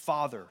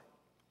Father? All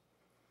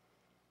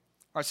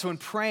right, so in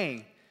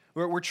praying,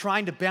 we're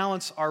trying to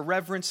balance our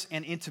reverence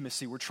and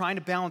intimacy. We're trying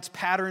to balance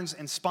patterns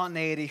and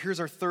spontaneity.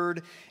 Here's our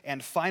third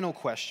and final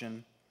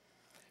question.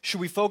 Should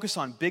we focus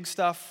on big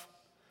stuff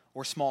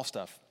or small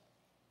stuff?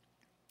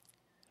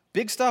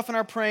 Big stuff in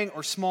our praying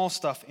or small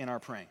stuff in our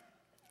praying?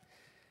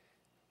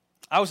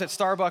 I was at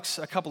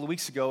Starbucks a couple of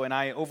weeks ago, and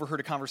I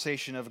overheard a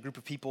conversation of a group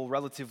of people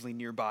relatively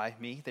nearby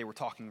me. They were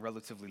talking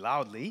relatively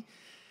loudly.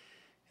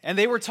 And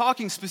they were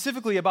talking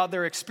specifically about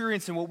their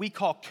experience in what we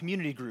call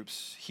community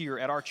groups here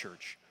at our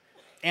church.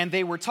 and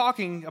they were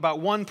talking about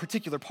one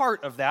particular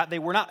part of that. They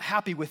were not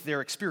happy with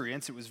their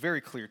experience. It was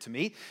very clear to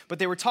me. But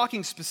they were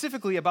talking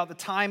specifically about the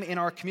time in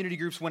our community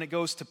groups when it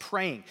goes to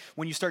praying,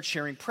 when you start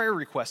sharing prayer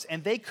requests.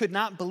 And they could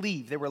not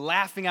believe, they were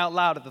laughing out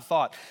loud at the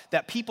thought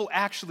that people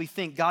actually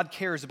think God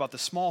cares about the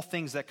small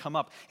things that come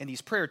up in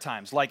these prayer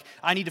times. Like,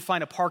 I need to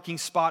find a parking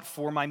spot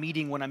for my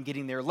meeting when I'm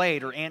getting there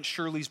late, or Aunt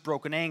Shirley's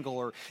broken ankle,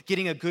 or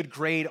getting a good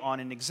grade on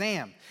an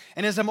exam.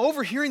 And as I'm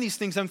overhearing these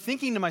things, I'm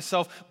thinking to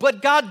myself,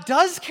 but God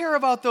does care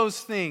about those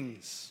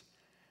things.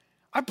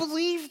 I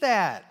believe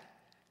that.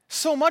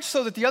 So much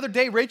so that the other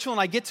day, Rachel and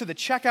I get to the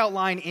checkout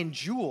line in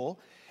Jewel,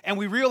 and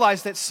we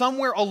realize that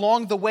somewhere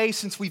along the way,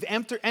 since we've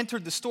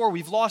entered the store,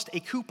 we've lost a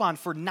coupon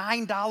for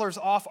 $9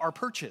 off our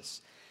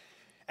purchase.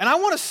 And I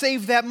want to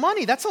save that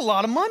money. That's a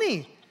lot of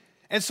money.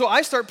 And so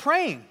I start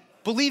praying,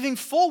 believing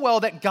full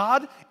well that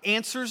God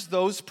answers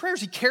those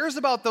prayers. He cares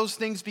about those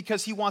things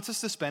because he wants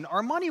us to spend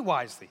our money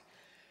wisely.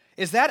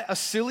 Is that a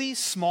silly,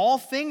 small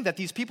thing that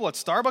these people at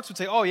Starbucks would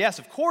say, oh, yes,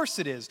 of course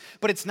it is,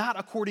 but it's not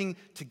according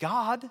to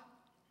God?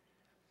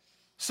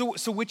 So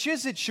which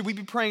is it? Should we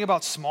be praying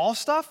about small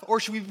stuff, or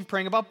should we be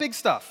praying about big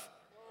stuff?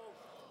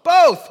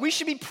 Both. We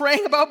should be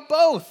praying about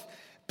both,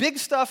 big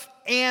stuff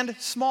and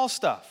small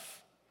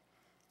stuff.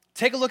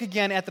 Take a look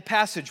again at the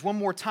passage one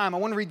more time. I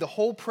want to read the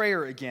whole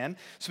prayer again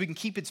so we can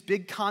keep its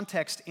big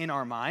context in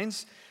our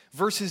minds.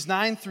 Verses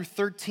 9 through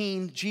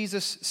 13,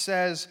 Jesus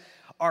says,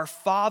 Our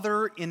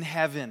Father in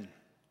heaven,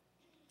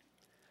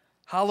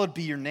 hallowed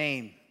be your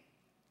name.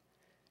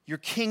 Your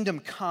kingdom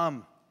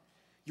come.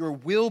 Your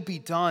will be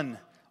done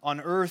on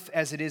earth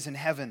as it is in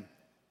heaven.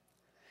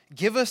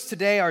 Give us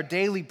today our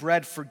daily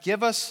bread.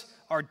 Forgive us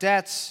our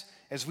debts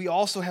as we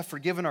also have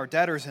forgiven our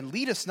debtors. And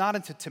lead us not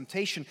into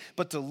temptation,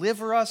 but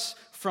deliver us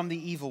from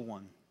the evil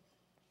one.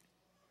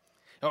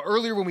 Now,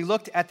 earlier when we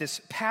looked at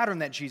this pattern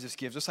that Jesus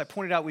gives us, I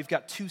pointed out we've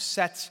got two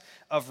sets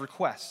of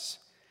requests.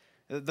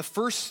 The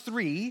first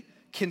three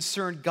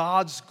concern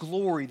God's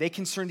glory. They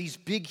concern these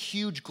big,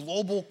 huge,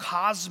 global,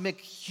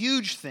 cosmic,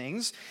 huge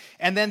things.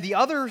 And then the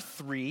other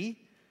three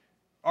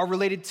are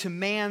related to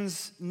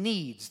man's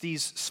needs,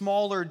 these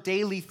smaller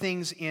daily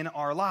things in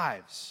our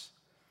lives.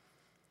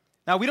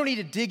 Now, we don't need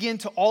to dig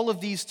into all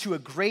of these to a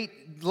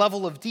great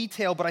level of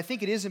detail, but I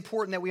think it is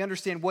important that we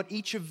understand what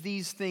each of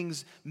these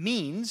things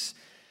means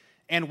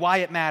and why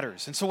it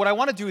matters. And so what I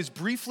want to do is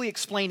briefly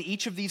explain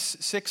each of these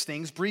 6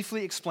 things,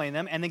 briefly explain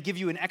them, and then give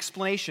you an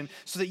explanation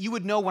so that you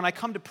would know when I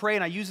come to pray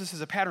and I use this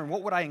as a pattern,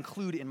 what would I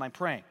include in my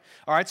praying?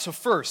 All right, so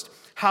first,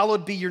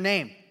 hallowed be your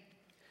name.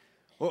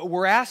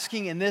 We're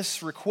asking in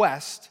this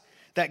request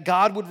that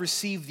God would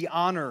receive the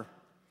honor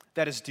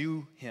that is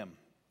due him.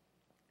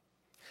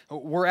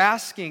 We're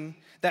asking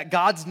that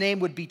God's name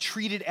would be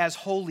treated as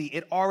holy.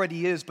 It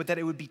already is, but that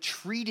it would be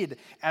treated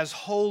as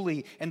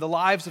holy in the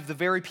lives of the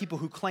very people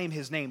who claim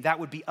his name.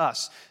 That would be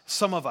us,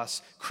 some of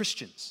us,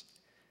 Christians.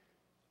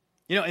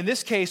 You know, in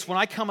this case, when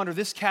I come under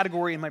this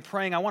category in my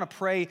praying, I want to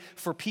pray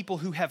for people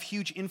who have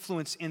huge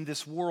influence in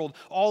this world,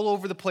 all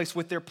over the place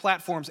with their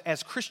platforms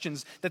as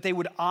Christians, that they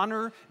would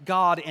honor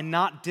God and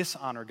not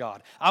dishonor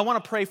God. I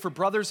want to pray for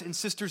brothers and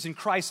sisters in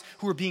Christ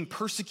who are being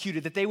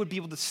persecuted, that they would be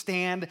able to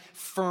stand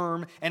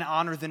firm and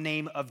honor the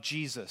name of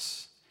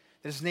Jesus,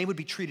 that his name would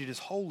be treated as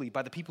holy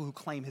by the people who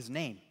claim his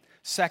name.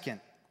 Second,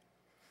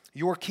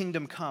 your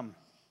kingdom come.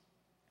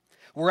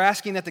 We're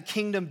asking that the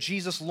kingdom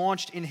Jesus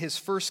launched in his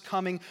first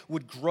coming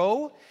would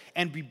grow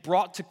and be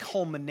brought to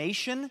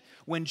culmination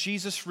when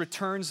Jesus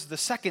returns the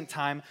second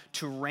time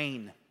to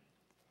reign.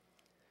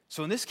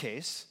 So in this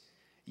case,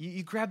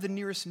 you grab the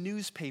nearest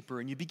newspaper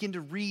and you begin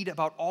to read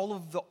about all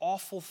of the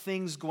awful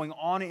things going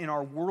on in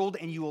our world,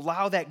 and you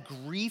allow that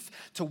grief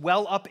to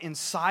well up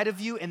inside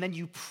of you, and then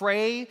you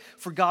pray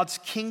for God's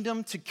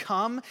kingdom to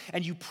come,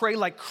 and you pray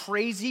like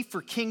crazy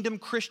for kingdom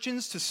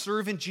Christians to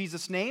serve in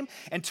Jesus' name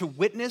and to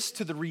witness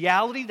to the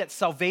reality that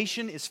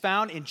salvation is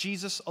found in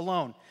Jesus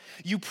alone.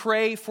 You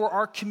pray for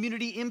our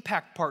community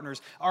impact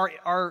partners,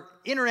 our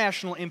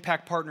international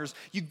impact partners.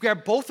 You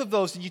grab both of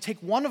those and you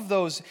take one of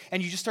those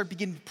and you just start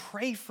beginning to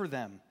pray for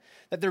them,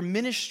 that their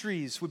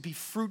ministries would be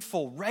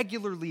fruitful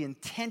regularly,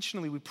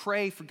 intentionally. We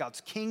pray for God's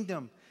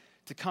kingdom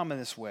to come in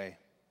this way.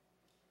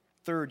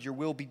 Third, your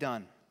will be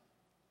done.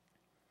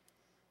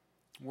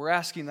 We're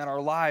asking that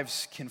our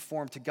lives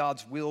conform to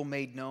God's will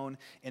made known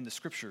in the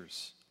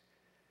Scriptures.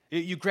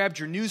 You grabbed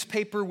your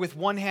newspaper with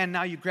one hand,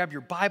 now you grab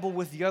your Bible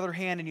with the other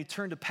hand, and you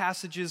turn to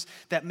passages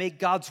that make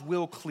God's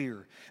will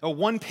clear.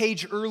 One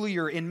page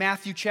earlier in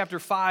Matthew chapter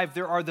 5,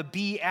 there are the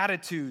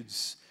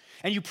Beatitudes.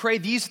 And you pray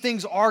these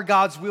things are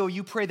God's will.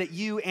 You pray that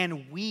you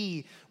and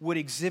we would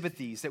exhibit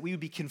these, that we would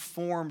be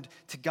conformed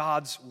to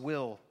God's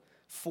will.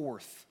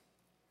 Fourth,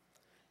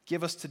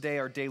 give us today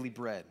our daily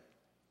bread.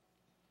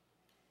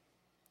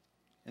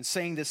 And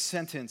saying this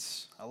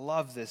sentence, I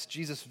love this,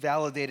 Jesus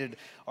validated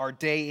our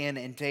day in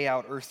and day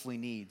out earthly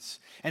needs.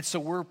 And so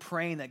we're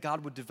praying that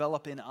God would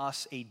develop in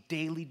us a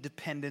daily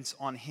dependence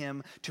on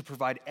him to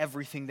provide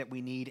everything that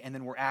we need, and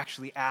then we're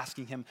actually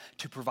asking him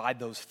to provide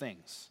those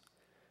things.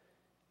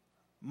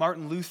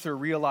 Martin Luther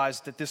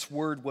realized that this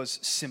word was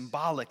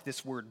symbolic,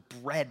 this word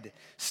bread,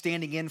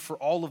 standing in for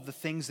all of the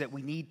things that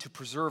we need to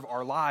preserve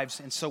our lives.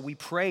 And so we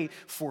pray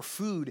for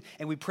food,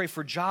 and we pray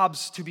for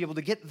jobs to be able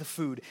to get the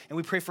food, and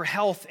we pray for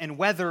health and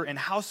weather and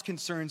house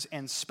concerns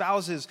and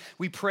spouses.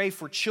 We pray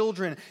for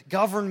children,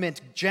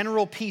 government,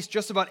 general peace,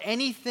 just about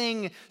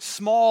anything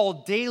small,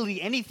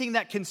 daily, anything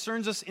that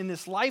concerns us in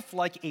this life,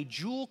 like a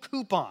Jewel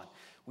coupon.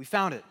 We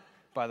found it,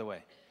 by the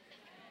way.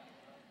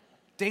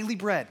 Daily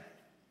bread.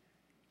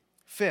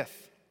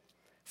 Fifth,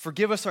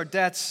 forgive us our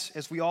debts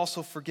as we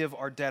also forgive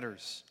our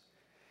debtors.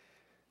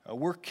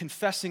 We're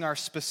confessing our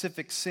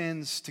specific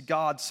sins to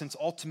God, since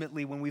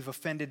ultimately when we've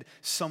offended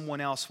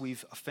someone else,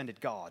 we've offended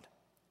God.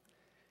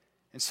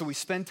 And so we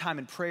spend time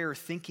in prayer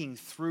thinking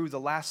through the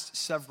last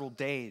several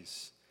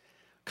days,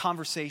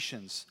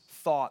 conversations,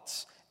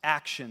 thoughts,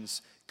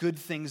 actions, good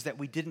things that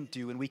we didn't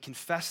do, and we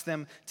confess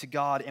them to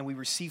God, and we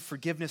receive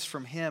forgiveness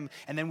from Him,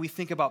 and then we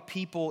think about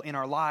people in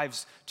our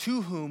lives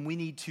to whom we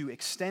need to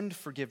extend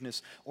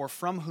forgiveness or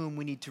from whom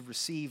we need to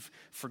receive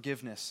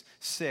forgiveness.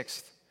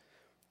 Sixth,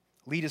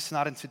 lead us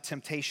not into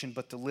temptation,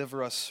 but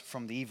deliver us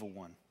from the evil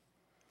one.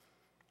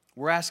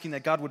 We're asking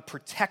that God would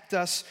protect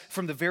us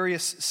from the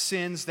various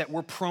sins that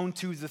we're prone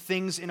to, the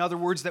things, in other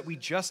words, that we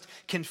just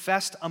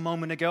confessed a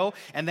moment ago,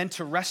 and then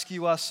to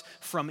rescue us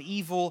from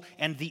evil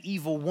and the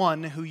evil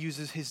one who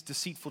uses his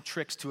deceitful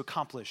tricks to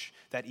accomplish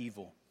that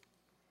evil.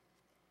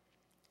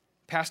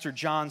 Pastor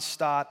John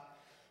Stott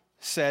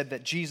said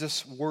that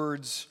Jesus'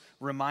 words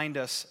remind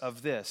us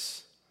of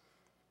this,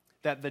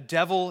 that the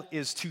devil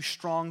is too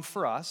strong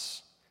for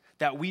us,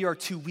 that we are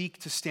too weak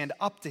to stand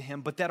up to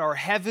him, but that our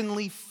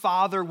heavenly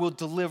Father will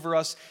deliver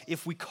us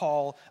if we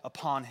call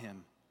upon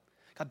him.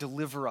 God,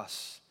 deliver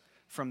us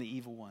from the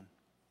evil one.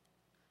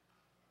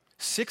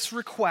 6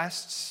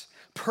 requests,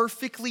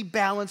 perfectly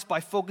balanced by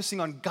focusing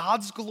on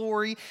God's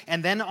glory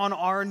and then on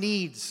our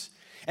needs.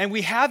 And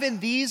we have in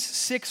these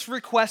 6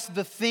 requests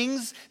the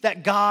things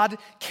that God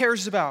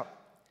cares about.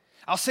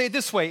 I'll say it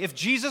this way. If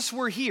Jesus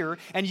were here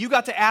and you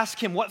got to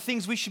ask him what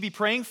things we should be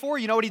praying for,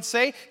 you know what he'd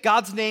say?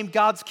 God's name,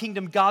 God's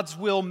kingdom, God's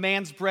will,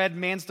 man's bread,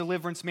 man's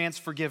deliverance, man's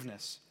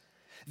forgiveness.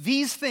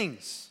 These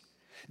things,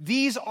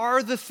 these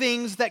are the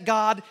things that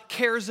God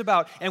cares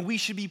about, and we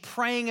should be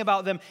praying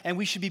about them, and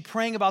we should be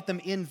praying about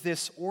them in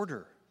this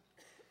order.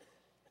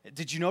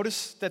 Did you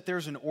notice that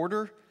there's an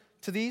order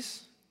to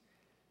these?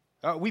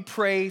 We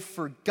pray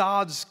for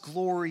God's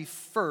glory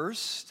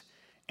first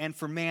and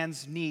for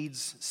man's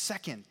needs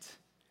second.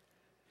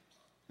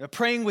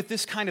 Praying with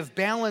this kind of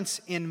balance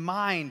in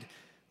mind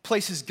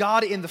places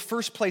God in the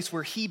first place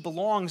where he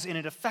belongs, and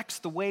it affects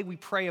the way we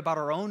pray about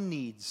our own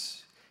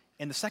needs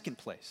in the second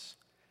place.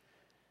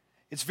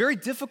 It's very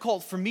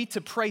difficult for me to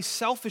pray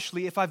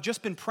selfishly if I've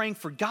just been praying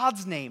for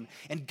God's name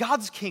and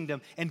God's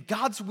kingdom and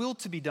God's will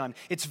to be done.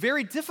 It's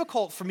very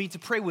difficult for me to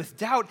pray with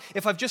doubt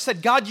if I've just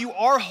said, God, you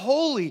are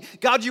holy.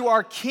 God, you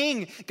are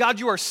king. God,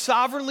 you are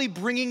sovereignly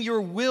bringing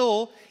your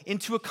will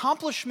into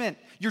accomplishment.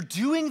 You're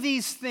doing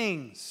these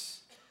things.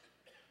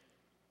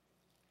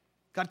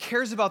 God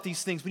cares about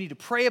these things. We need to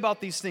pray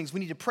about these things. We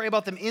need to pray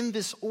about them in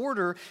this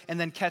order, and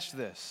then catch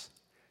this.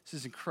 This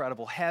is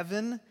incredible.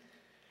 Heaven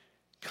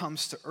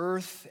comes to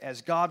earth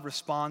as God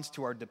responds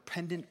to our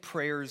dependent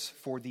prayers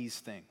for these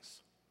things.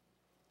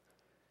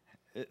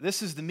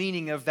 This is the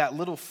meaning of that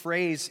little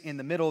phrase in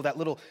the middle, that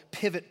little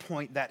pivot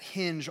point, that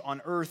hinge on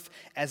earth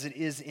as it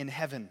is in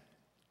heaven.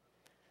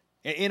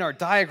 In our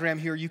diagram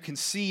here, you can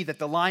see that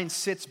the line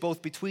sits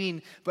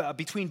between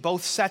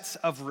both sets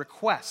of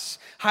requests,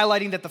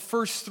 highlighting that the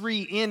first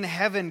 3 in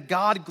heaven,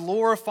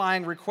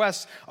 God-glorifying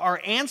requests,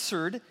 are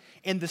answered,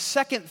 and the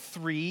second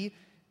 3,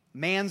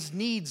 man's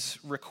needs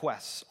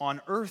requests,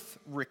 on earth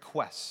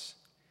requests.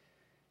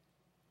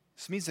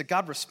 This means that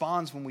God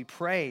responds when we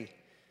pray.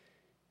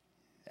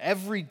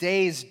 Every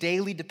day's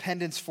daily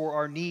dependence for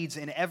our needs,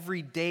 and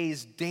every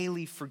day's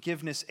daily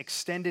forgiveness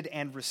extended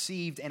and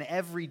received, and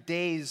every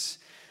day's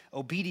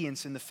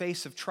obedience in the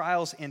face of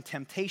trials and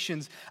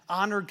temptations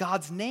honor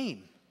God's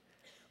name,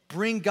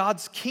 bring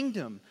God's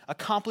kingdom,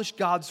 accomplish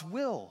God's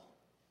will.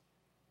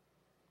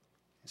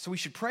 So we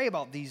should pray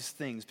about these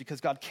things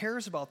because God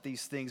cares about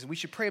these things, and we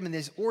should pray them in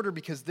this order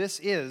because this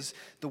is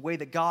the way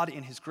that God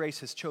in his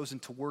grace has chosen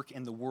to work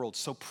in the world.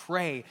 So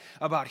pray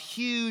about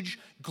huge,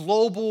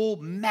 global,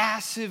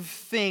 massive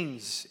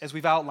things as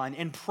we've outlined,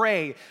 and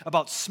pray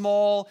about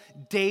small,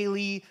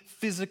 daily,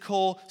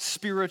 physical,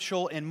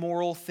 spiritual, and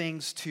moral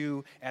things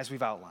too, as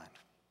we've outlined.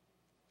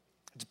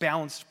 It's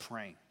balanced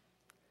praying.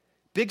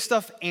 Big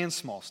stuff and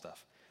small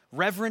stuff.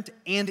 Reverent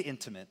and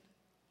intimate.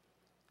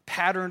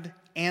 Patterned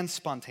and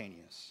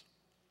spontaneous.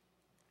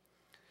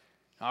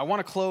 Now, I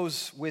want to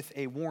close with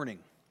a warning.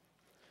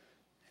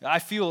 I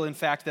feel, in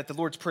fact, that the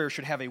Lord's Prayer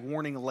should have a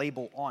warning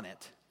label on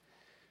it.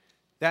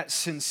 That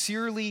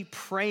sincerely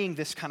praying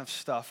this kind of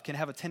stuff can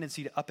have a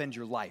tendency to upend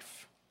your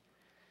life.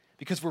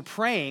 Because we're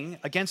praying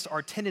against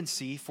our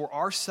tendency for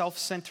our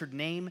self-centered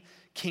name,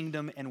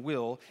 kingdom, and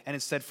will, and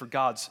instead for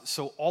God's.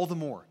 So all the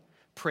more,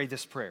 pray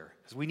this prayer,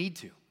 because we need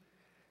to.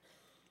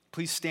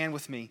 Please stand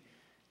with me,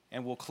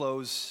 and we'll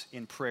close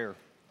in prayer.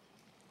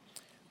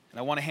 And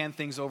I want to hand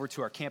things over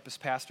to our campus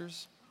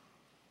pastors.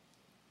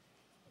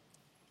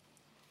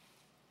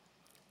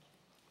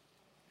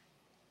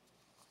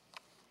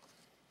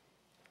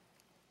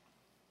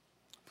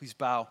 Please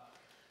bow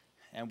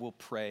and we'll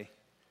pray.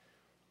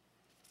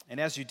 And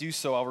as you do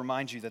so, I'll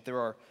remind you that there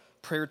are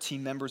prayer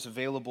team members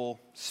available.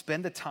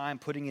 Spend the time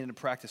putting it into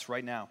practice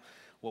right now,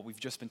 what we've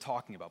just been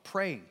talking about.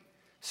 Praying.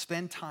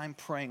 Spend time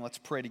praying. Let's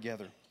pray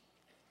together.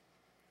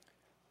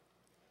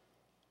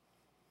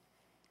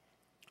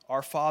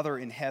 Our Father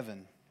in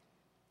heaven,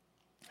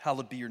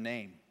 hallowed be your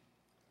name.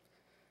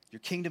 Your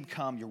kingdom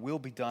come, your will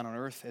be done on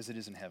earth as it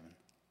is in heaven.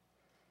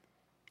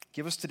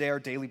 Give us today our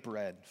daily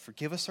bread.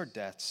 Forgive us our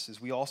debts, as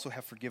we also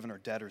have forgiven our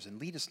debtors. And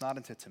lead us not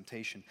into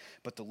temptation,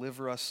 but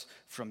deliver us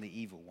from the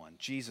evil one.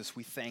 Jesus,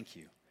 we thank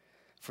you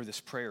for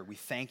this prayer. We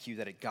thank you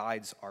that it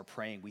guides our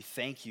praying. We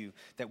thank you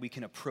that we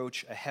can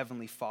approach a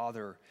heavenly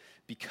Father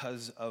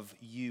because of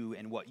you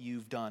and what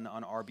you've done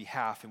on our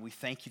behalf. And we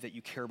thank you that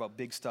you care about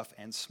big stuff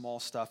and small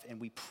stuff,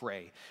 and we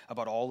pray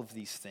about all of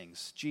these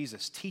things.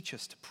 Jesus, teach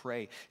us to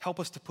pray.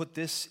 Help us to put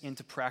this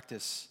into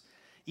practice.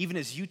 Even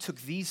as you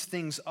took these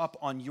things up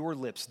on your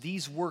lips,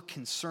 these were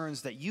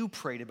concerns that you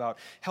prayed about.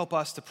 Help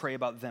us to pray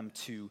about them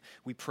too.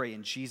 We pray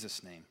in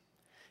Jesus' name.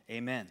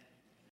 Amen.